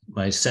my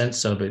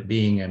sense of it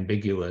being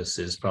ambiguous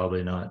is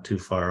probably not too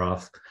far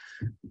off.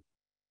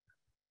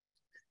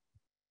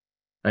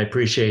 I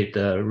appreciate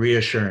the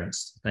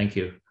reassurance. Thank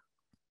you.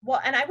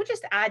 Well, and I would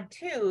just add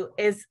too,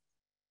 is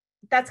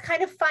that's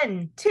kind of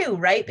fun too,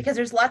 right? Because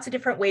there's lots of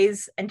different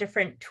ways and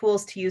different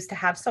tools to use to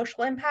have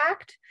social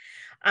impact.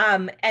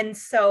 And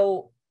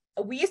so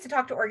we used to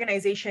talk to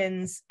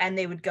organizations and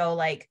they would go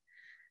like,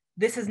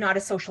 this is not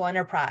a social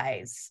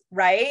enterprise,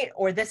 right?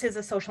 Or this is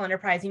a social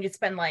enterprise. And you'd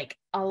spend like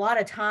a lot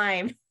of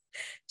time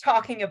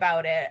talking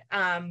about it.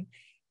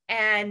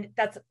 And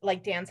that's,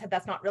 like Dan said,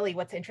 that's not really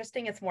what's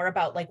interesting. It's more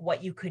about like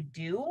what you could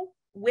do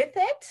with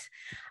it.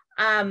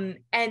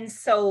 And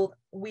so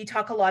we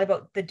talk a lot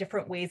about the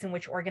different ways in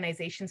which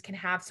organizations can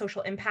have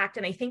social impact.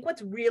 And I think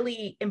what's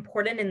really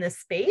important in this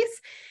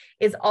space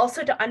is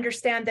also to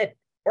understand that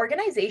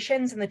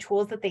organizations and the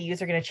tools that they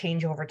use are going to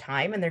change over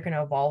time and they're going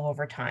to evolve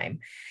over time.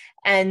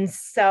 And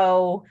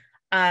so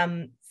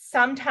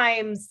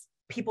sometimes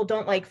people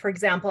don't like, for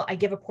example, I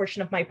give a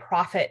portion of my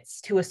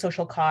profits to a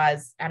social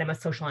cause and I'm a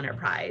social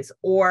enterprise,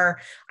 or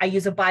I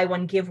use a buy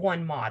one, give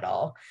one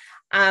model.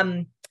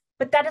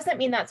 But that doesn't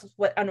mean that's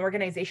what an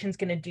organization is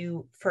going to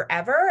do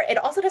forever. It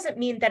also doesn't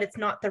mean that it's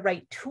not the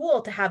right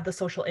tool to have the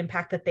social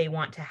impact that they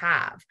want to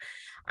have.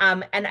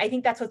 And I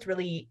think that's what's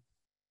really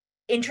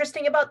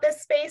interesting about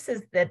this space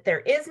is that there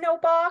is no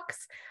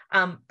box,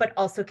 but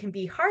also can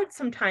be hard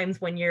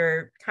sometimes when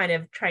you're kind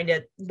of trying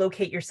to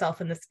locate yourself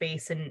in the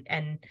space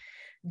and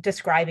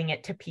describing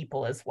it to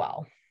people as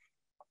well.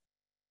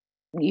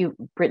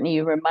 Brittany,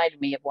 you reminded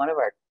me of one of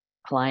our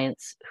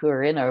clients who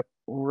are in a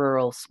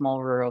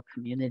small rural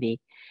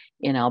community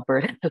in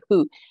Alberta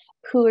who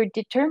are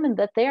determined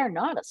that they are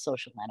not a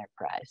social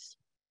enterprise.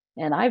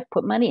 And I've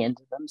put money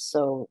into them.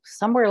 So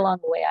somewhere along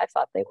the way, I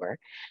thought they were.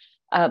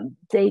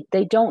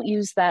 They don't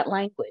use that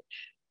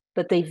language,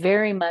 but they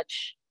very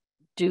much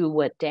do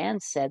what Dan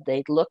said.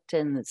 They looked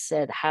and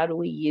said, how do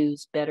we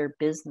use better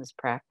business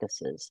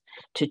practices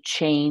to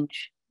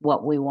change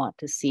what we want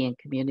to see in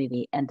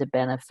community and to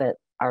benefit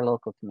our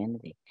local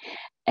community?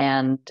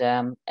 And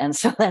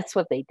so that's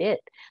what they did.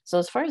 So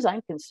as far as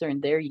I'm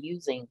concerned, they're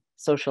using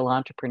social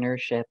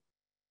entrepreneurship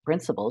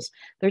principles.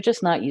 They're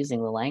just not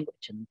using the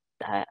language, and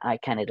I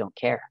kind of don't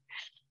care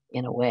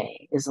in a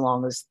way, as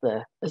long as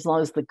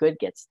the good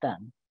gets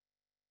done.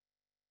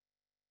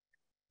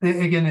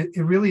 Again,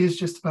 it really is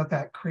just about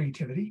that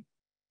creativity.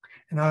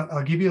 And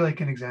I'll give you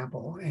like an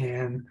example.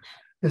 And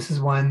This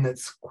is one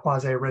that's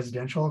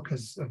quasi-residential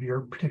because of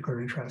your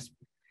particular interest.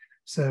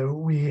 So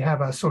we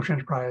have a social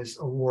enterprise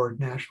award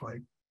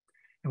nationally.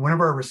 And one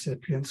of our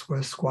recipients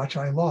was Squatch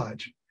Eye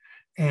Lodge.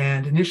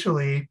 And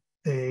initially,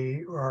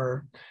 they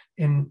are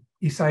in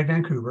Eastside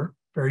Vancouver,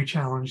 very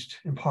challenged,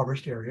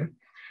 impoverished area.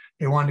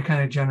 They wanted to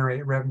kind of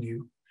generate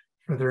revenue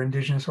for their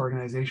Indigenous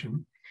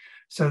organization.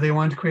 So they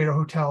wanted to create a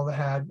hotel that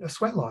had a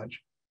sweat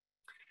lodge.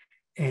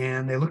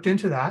 And they looked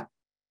into that,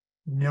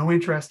 no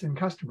interest in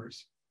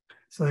customers.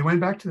 So they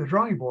went back to the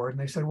drawing board and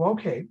they said, well,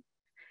 okay,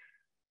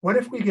 what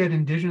if we get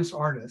Indigenous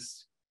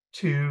artists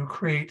to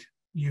create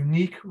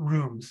unique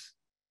rooms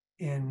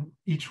in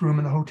each room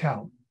in the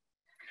hotel?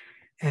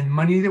 And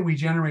money that we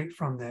generate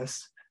from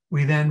this,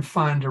 we then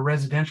fund a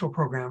residential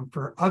program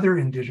for other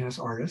Indigenous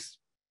artists.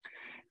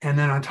 And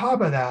then on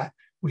top of that,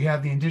 we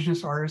have the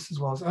Indigenous artists as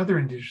well as other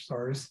Indigenous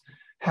artists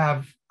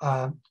have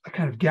a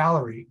kind of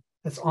gallery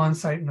that's on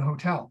site in the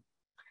hotel.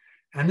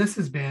 And this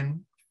has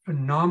been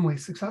phenomenally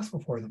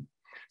successful for them.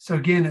 So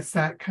again, it's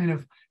that kind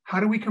of, how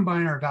do we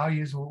combine our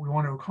values, what we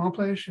want to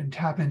accomplish, and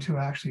tap into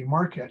actually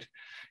market?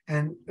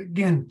 And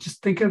again,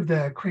 just think of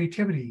the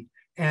creativity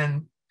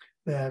and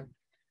the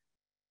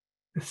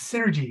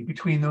synergy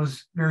between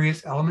those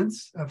various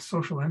elements of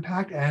social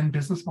impact and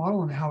business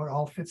model and how it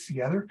all fits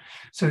together.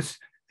 So it's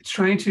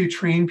trying to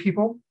train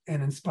people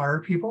and inspire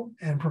people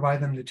and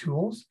provide them the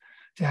tools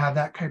to have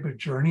that type of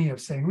journey of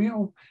saying, you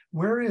know,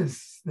 where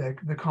is the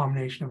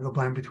combination of the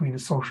blend between a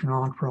social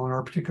and entrepreneurial and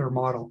our particular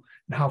model,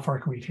 and how far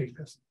can we take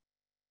this?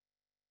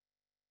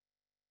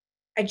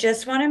 I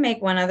just want to make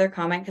one other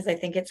comment because I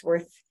think it's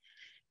worth,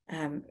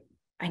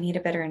 I need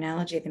a better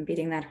analogy than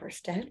beating that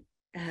horse dead.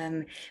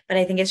 But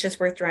I think it's just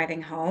worth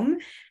driving home,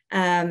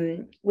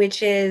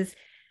 which is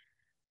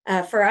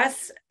for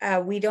us,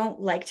 we don't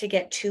like to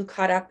get too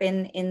caught up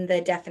in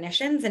the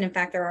definitions. And in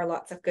fact, there are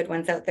lots of good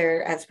ones out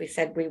there. As we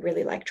said, we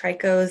really like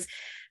TRICOs.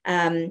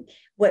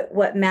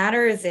 What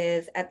matters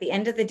is at the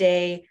end of the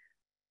day,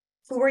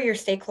 who are your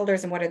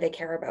stakeholders and what do they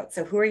care about?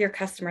 So who are your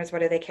customers? What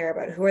do they care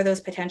about? Who are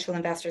those potential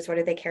investors? What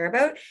do they care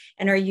about?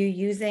 And are you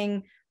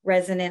using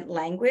resonant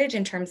language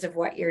in terms of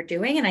what you're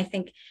doing? And I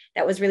think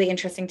that was really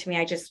interesting to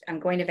me. I'm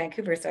going to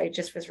Vancouver, so I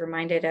just was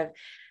reminded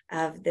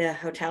of the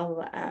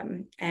hotel,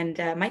 and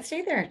might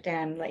stay there,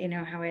 Dan, let you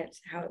know how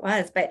it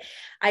was. But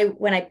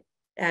when I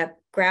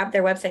grabbed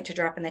their website to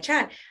drop in the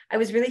chat, I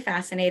was really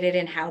fascinated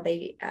in how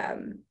they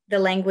the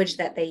language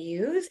that they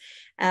use,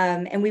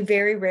 and we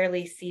very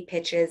rarely see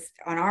pitches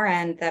on our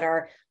end that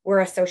are, we're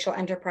a social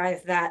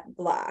enterprise that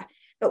blah.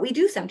 But we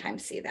do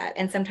sometimes see that,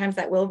 and sometimes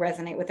that will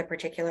resonate with a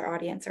particular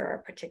audience or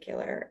a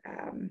particular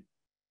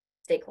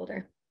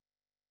stakeholder.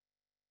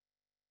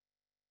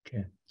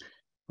 Okay.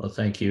 Well,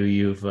 thank you.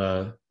 You've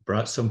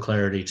brought some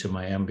clarity to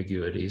my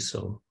ambiguity,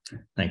 so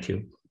thank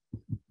you.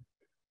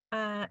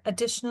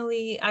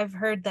 Additionally, I've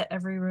heard that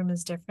every room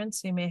is different,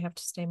 so you may have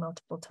to stay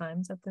multiple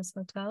times at this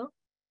hotel.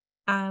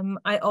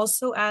 I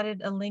also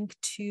added a link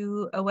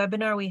to a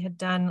webinar we had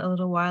done a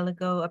little while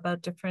ago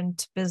about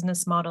different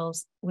business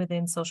models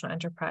within social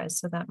enterprise.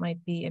 So that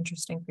might be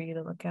interesting for you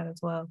to look at as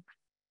well.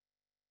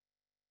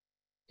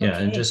 Yeah,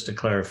 Okay. and just to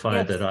clarify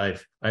Yes.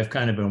 that I've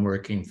kind of been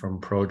working from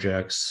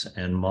projects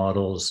and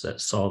models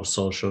that solve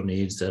social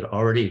needs that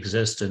already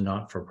exist in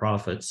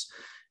not-for-profits,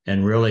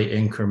 and really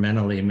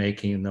incrementally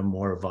making them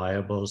more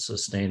viable,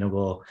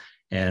 sustainable,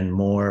 and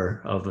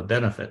more of a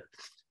benefit.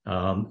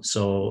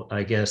 So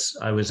I guess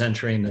I was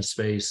entering the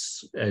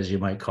space, as you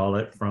might call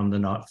it, from the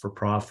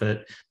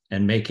not-for-profit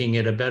and making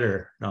it a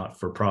better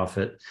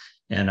not-for-profit.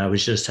 And I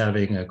was just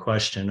having a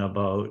question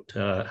about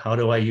how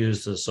do I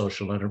use the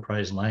social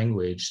enterprise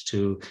language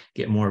to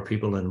get more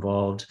people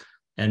involved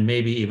and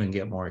maybe even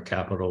get more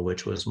capital,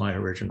 which was my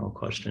original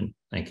question.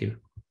 Thank you.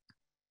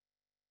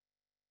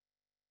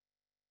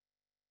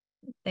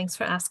 Thanks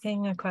for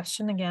asking a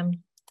question again.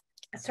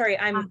 Sorry,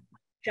 I'm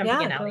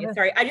jumping in, Elliot.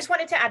 Sorry, I just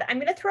wanted to add, I'm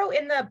going to throw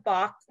in the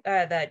box,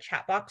 the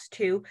chat box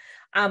too.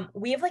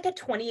 We have like a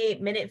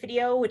 28-minute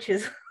video, which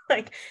is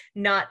like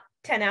not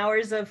 10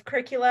 hours of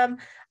curriculum,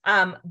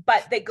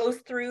 but that goes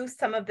through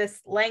some of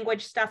this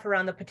language stuff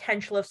around the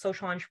potential of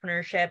social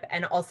entrepreneurship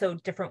and also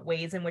different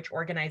ways in which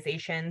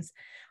organizations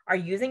are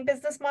using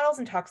business models,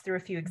 and talks through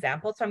a few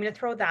examples. So I'm going to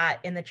throw that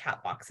in the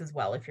chat box as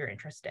well, if you're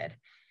interested.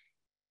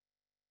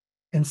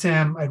 And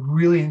Sam, I'd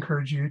really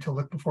encourage you to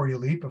look before you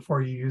leap,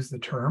 before you use the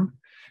term,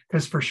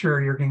 because for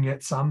sure you're going to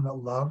get some that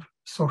love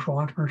social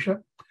entrepreneurship,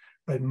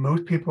 but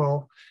most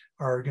people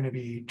are going to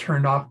be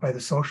turned off by the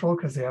social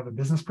because they have a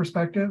business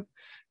perspective,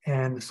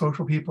 and the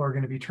social people are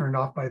going to be turned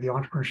off by the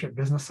entrepreneurship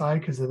business side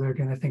because they're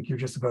going to think you're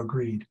just about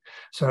greed.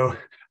 So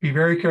be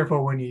very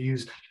careful when you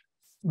use.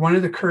 One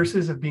of the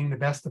curses of being the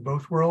best of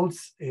both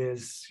worlds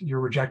is you're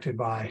rejected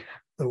by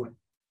the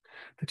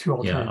two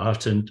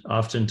alternatives. Yeah,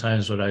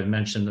 oftentimes when I've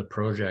mentioned the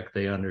project,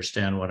 they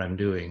understand what I'm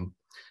doing.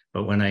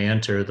 But when I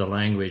enter the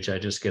language, I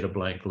just get a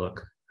blank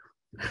look.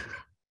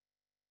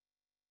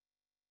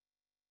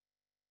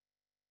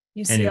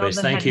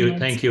 Anyways, thank you.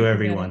 Thank you,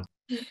 everyone.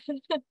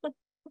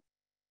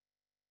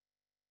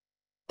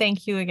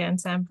 Thank you again,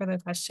 Sam, for the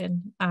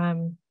question.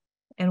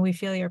 and we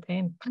feel your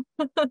pain.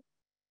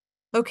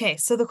 Okay,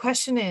 so the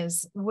question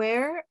is,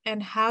 where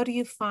and how do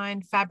you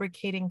find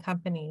fabricating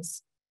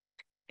companies?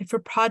 If a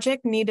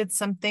project needed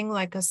something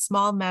like a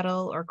small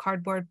metal or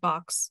cardboard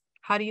box,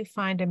 how do you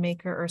find a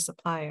maker or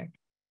supplier?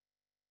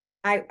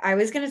 I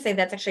was going to say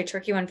that's actually a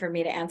tricky one for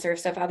me to answer.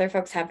 So if other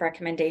folks have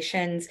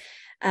recommendations,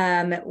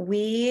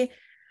 we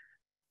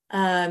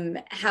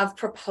have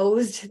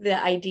proposed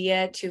the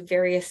idea to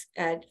various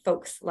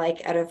folks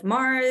like out of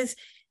Mars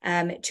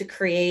to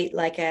create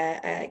like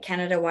a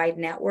Canada-wide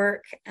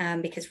network,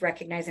 because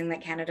recognizing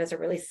that Canada is a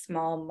really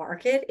small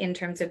market in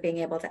terms of being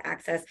able to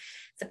access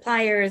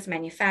suppliers,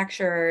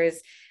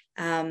 manufacturers,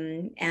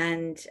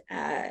 and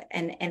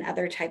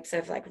other types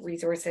of like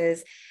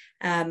resources.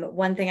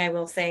 One thing I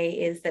will say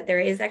is that there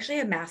is actually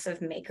a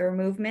massive maker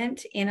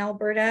movement in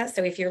Alberta.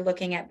 So if you're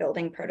looking at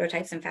building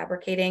prototypes and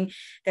fabricating,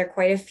 there are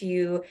quite a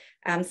few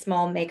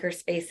small maker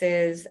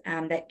spaces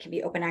that can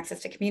be open access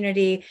to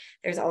community.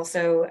 There's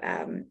also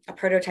a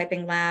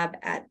prototyping lab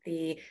at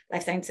the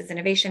Life Sciences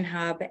Innovation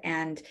Hub.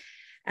 And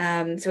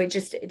so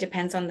it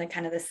depends on the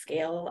kind of the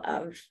scale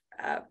of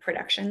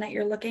production that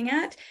you're looking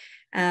at.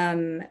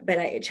 But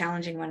a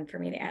challenging one for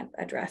me to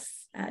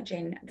address,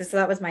 Jane. So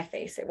that was my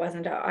face. It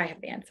wasn't, I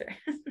have the answer.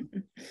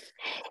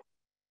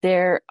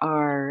 There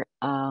are,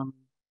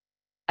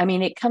 I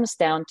mean, it comes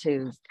down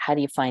to how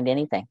do you find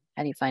anything?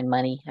 How do you find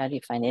money? How do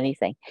you find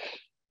anything?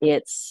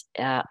 It's,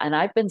 and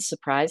I've been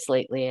surprised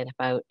lately at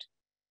about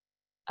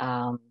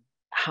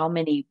how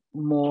many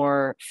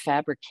more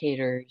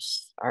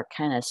fabricators are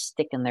kind of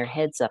sticking their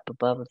heads up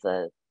above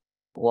the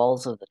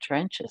walls of the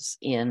trenches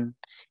in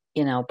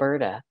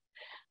Alberta.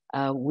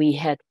 We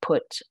had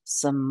put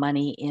some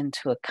money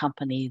into a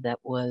company that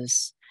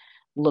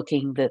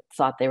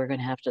thought they were going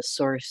to have to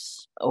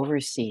source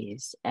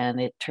overseas. And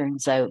it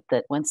turns out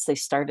that once they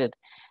started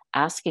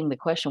asking the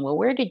question, well,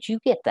 where did you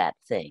get that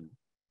thing?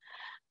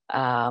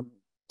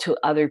 To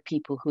other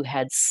people who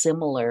had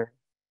similar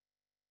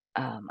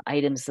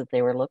items that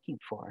they were looking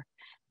for,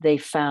 they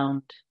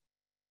found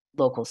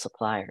local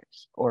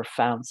suppliers or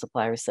found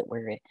suppliers that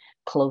were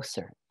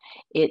closer.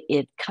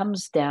 It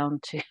comes down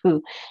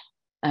to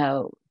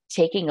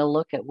taking a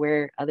look at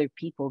where other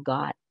people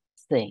got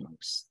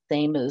things.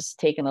 Same as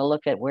taking a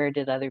look at where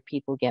did other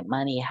people get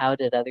money? How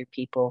did other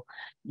people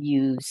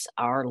use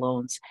our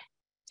loans?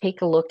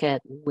 Take a look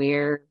at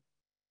where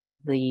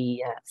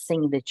the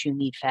thing that you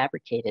need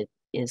fabricated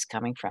is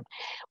coming from.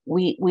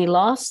 We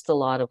lost a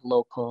lot of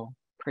local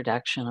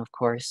production, of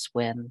course,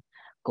 when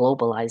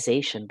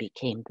globalization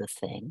became the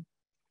thing,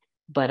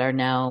 but are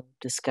now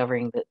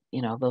discovering that,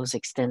 those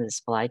extended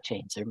supply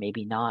chains are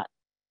maybe not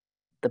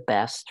the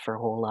best for a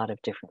whole lot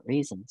of different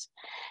reasons.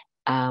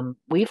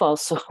 We've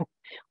also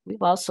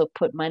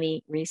put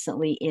money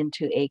recently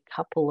into a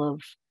couple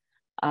of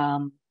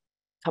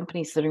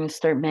companies that are going to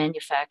start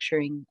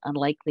manufacturing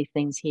unlikely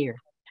things here.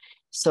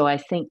 So I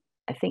think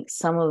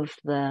some of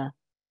the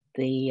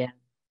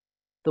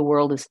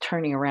world is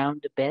turning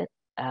around a bit.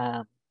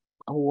 A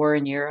war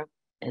in Europe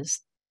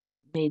has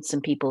made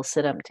some people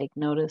sit up and take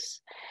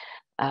notice.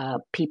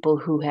 People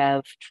who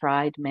have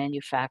tried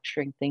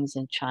manufacturing things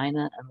in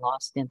China and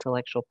lost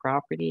intellectual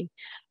property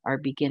are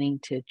beginning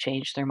to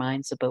change their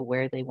minds about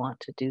where they want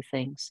to do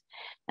things.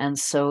 And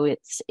so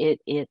it's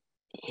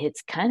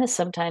kind of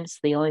sometimes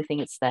the only thing,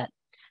 it's that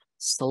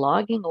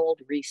slogging old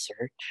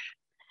research.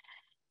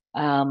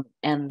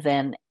 And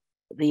then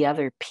the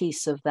other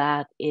piece of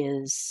that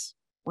is,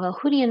 well,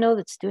 who do you know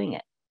that's doing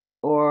it?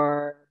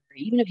 Or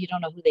even if you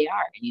don't know who they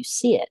are and you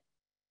see it,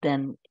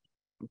 then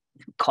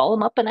call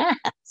them up and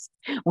ask,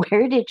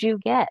 where did you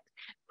get?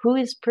 Who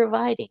is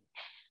providing?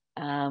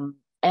 And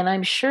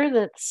I'm sure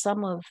that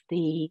some of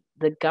the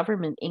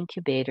government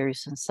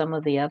incubators and some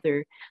of the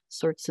other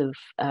sorts of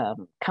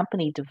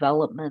company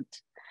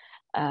development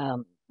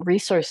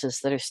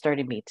resources that are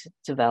starting to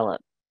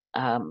develop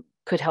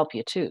could help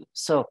you too.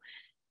 So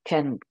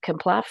can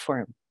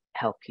Platform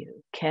help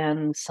you?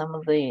 Can some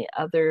of the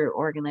other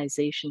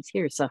organizations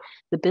here, so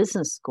the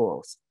business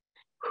schools,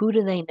 who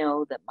do they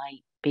know that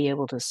might be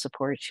able to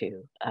support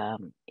you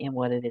in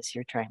what it is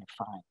you're trying to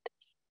find?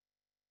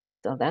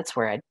 So that's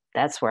where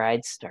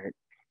I'd start.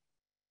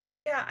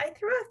 Yeah, I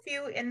threw a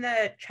few in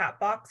the chat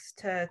box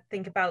to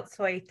think about.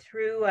 So I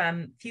threw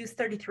Fuse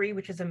 33,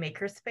 which is a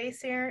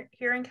makerspace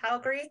here in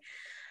Calgary.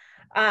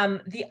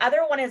 The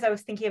other one is I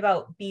was thinking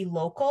about Be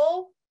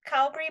Local.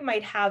 Calgary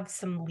might have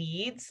some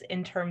leads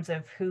in terms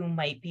of who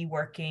might be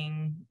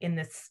working in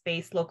this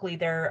space locally.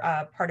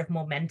 They're part of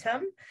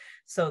Momentum,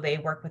 so they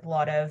work with a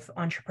lot of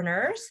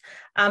entrepreneurs.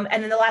 And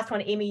then the last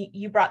one, Amy,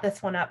 you brought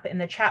this one up in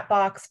the chat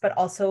box, but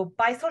also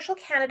Buy Social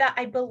Canada,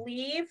 I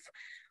believe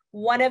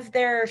one of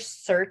their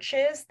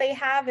searches they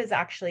have is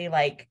actually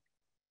like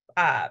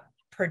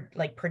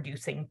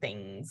producing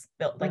things,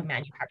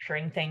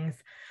 manufacturing things.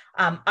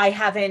 I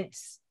haven't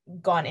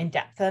gone in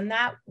depth on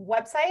that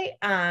website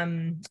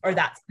or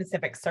that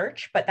specific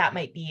search, but that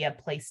might be a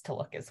place to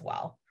look as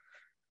well.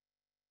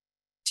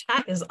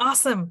 Chat is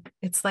awesome.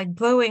 It's like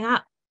blowing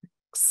up.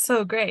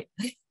 So great.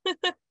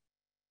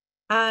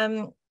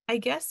 And I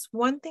guess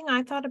one thing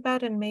I thought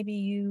about, and maybe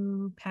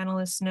you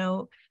panelists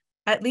know,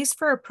 at least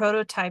for a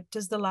prototype,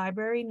 does the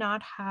library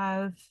not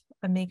have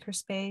a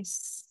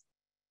makerspace?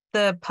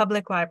 The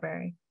public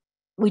library.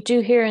 We do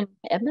here in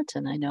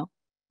Edmonton, I know.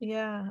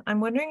 Yeah, I'm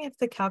wondering if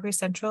the Calgary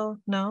Central,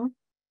 no?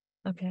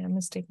 Okay, I'm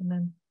mistaken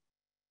then.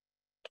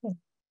 Okay,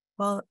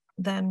 well,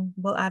 then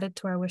we'll add it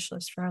to our wish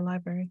list for our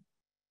library.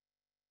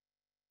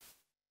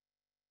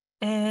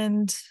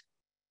 And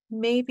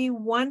maybe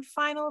one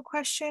final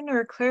question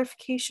or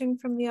clarification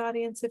from the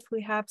audience if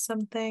we have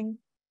something.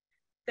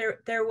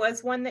 There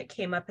was one that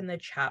came up in the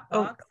chat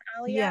box,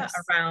 Alia, yes.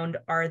 around,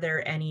 are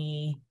there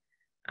any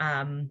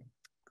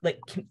like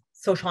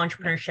social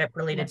entrepreneurship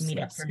related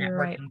meetups or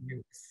networking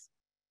groups?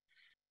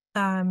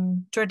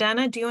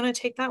 Jordana, do you want to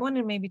take that one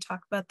and maybe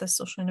talk about the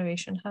Social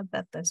Innovation Hub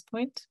at this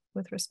point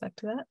with respect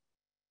to that?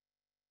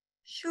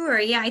 Sure.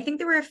 Yeah, I think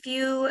there were a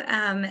few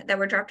that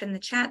were dropped in the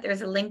chat.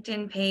 There's a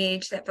LinkedIn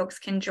page that folks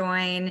can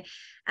join.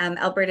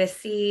 Alberta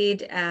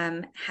Seed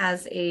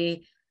has I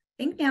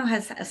think now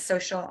has a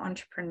social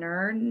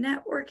entrepreneur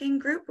networking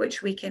group,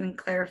 which we can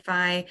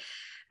clarify.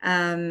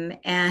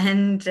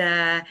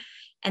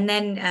 And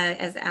then,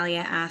 as Alia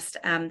asked,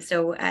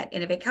 so at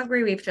Innovate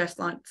Calgary, we've just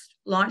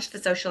launched the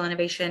Social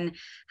Innovation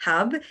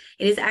Hub.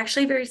 It is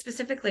actually very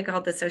specifically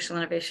called the Social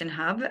Innovation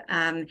Hub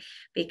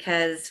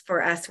because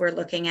for us, we're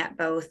looking at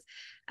both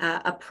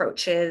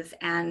approaches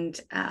and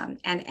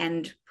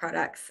end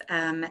products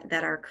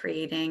that are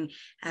creating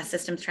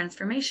systems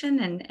transformation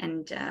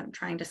and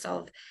trying to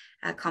solve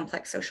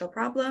complex social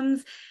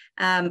problems.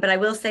 But I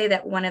will say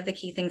that one of the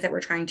key things that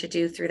we're trying to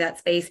do through that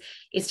space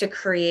is to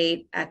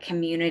create a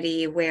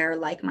community where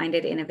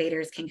like-minded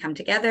innovators can come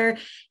together.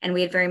 And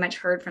we had very much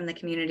heard from the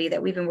community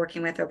that we've been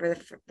working with over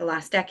the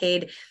last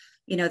decade.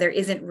 You know, there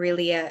isn't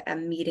really a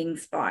meeting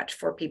spot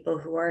for people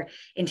who are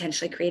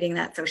intentionally creating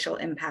that social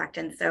impact.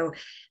 And so,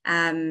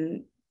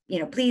 you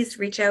know, please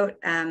reach out,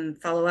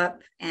 follow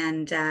up,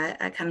 and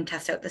come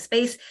test out the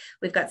space.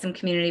 We've got some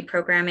community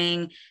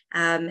programming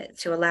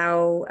to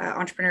allow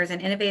entrepreneurs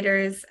and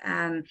innovators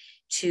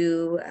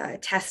to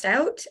test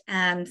out.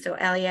 So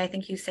Alia, I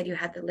think you said you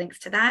had the links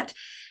to that.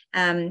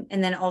 And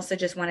then also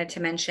just wanted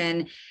to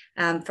mention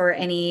for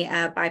any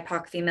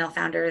BIPOC female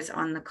founders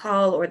on the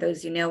call or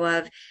those you know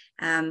of,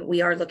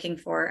 we are looking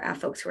for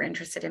folks who are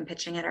interested in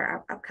pitching at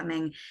our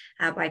upcoming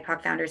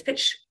BIPOC Founders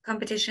Pitch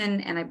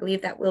Competition. And I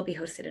believe that will be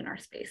hosted in our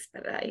space,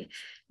 but I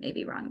may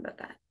be wrong about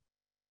that.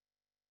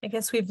 I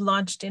guess we've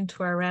launched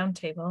into our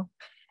roundtable,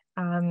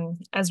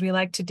 as we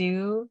like to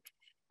do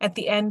at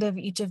the end of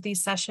each of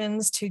these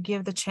sessions, to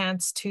give the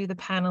chance to the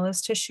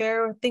panelists to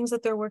share things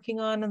that they're working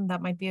on and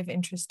that might be of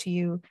interest to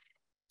you.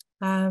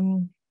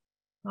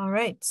 All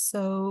right,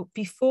 so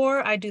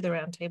before I do the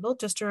roundtable,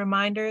 just a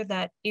reminder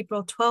that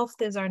April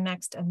 12th is our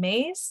next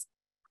AMAASE.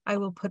 I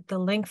will put the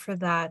link for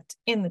that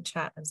in the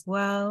chat as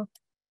well,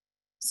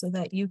 so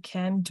that you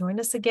can join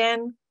us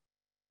again.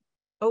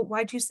 Oh,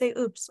 why'd you say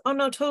oops? Oh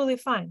no, totally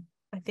fine.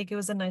 I think it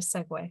was a nice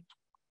segue.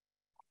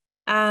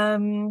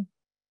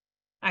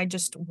 I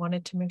just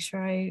wanted to make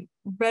sure I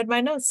read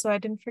my notes so I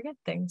didn't forget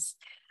things.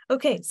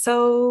 Okay,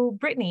 so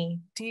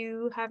Brittany, do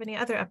you have any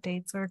other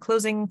updates or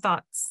closing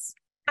thoughts?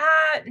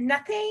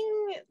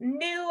 Nothing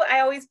new.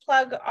 I always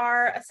plug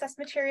our assess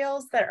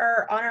materials that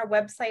are on our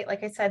website.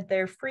 Like I said,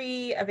 they're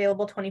free,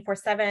 available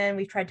 24/7.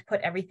 We've tried to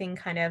put everything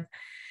kind of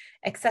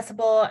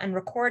accessible and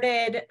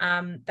recorded.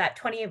 That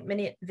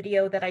 20-minute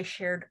video that I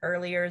shared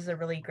earlier is a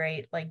really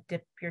great, like,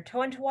 dip your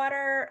toe into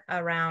water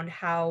around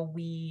how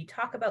we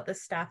talk about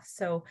this stuff.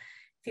 So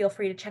feel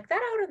free to check that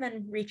out and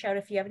then reach out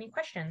if you have any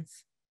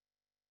questions.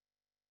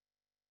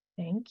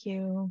 Thank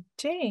you.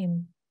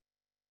 Jane.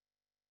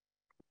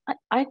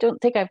 I don't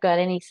think I've got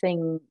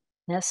anything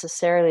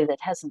necessarily that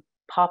hasn't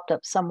popped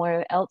up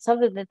somewhere else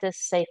other than to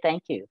say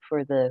thank you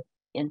for the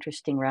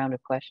interesting round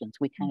of questions.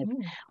 We kind of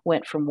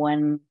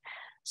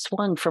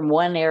swung from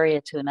one area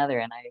to another,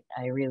 and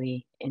I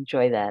really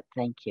enjoy that.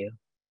 Thank you.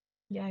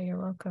 Yeah, you're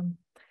welcome.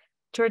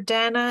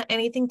 Jordana,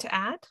 anything to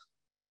add?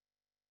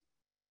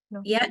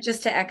 No. Yeah,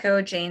 just to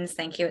echo Jane's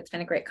thank you. It's been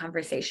a great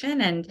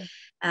conversation, and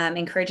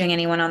encouraging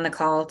anyone on the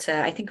call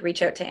to, I think,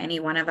 reach out to any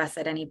one of us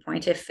at any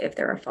point if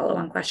there are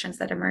follow-on questions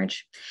that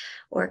emerge,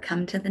 or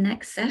come to the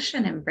next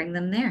session and bring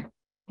them there.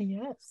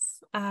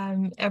 Yes,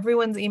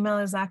 everyone's email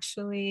is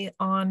actually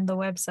on the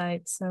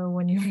website. So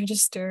when you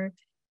register,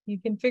 you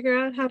can figure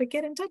out how to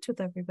get in touch with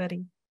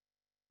everybody.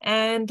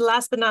 And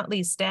last but not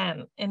least,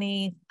 Dan,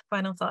 any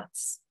final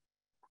thoughts?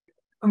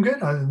 I'm good,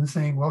 other than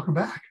saying welcome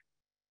back.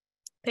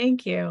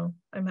 Thank you.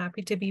 I'm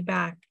happy to be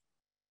back.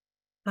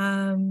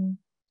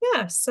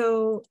 Yeah,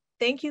 so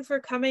thank you for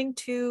coming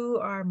to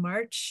our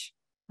March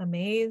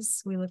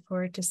AMAASE. We look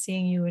forward to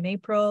seeing you in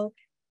April,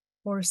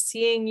 or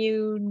seeing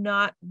you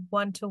not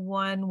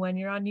one-to-one when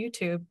you're on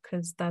YouTube,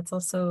 because that's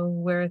also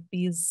where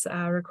these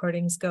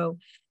recordings go.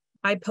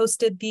 I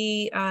posted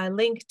the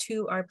link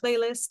to our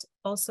playlist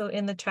also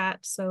in the chat.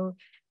 So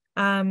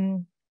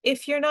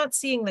if you're not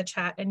seeing the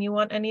chat and you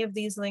want any of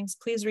these links,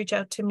 please reach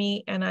out to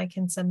me and I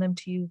can send them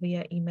to you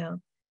via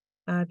email.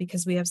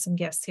 because we have some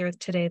guests here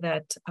today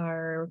that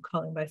are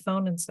calling by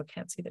phone and so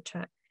can't see the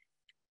chat.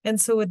 And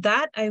so with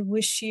that, I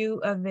wish you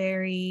a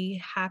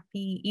very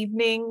happy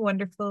evening,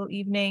 wonderful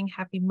evening,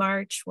 happy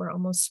March. We're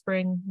almost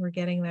spring, we're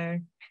getting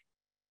there.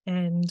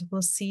 And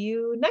we'll see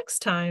you next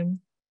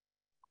time.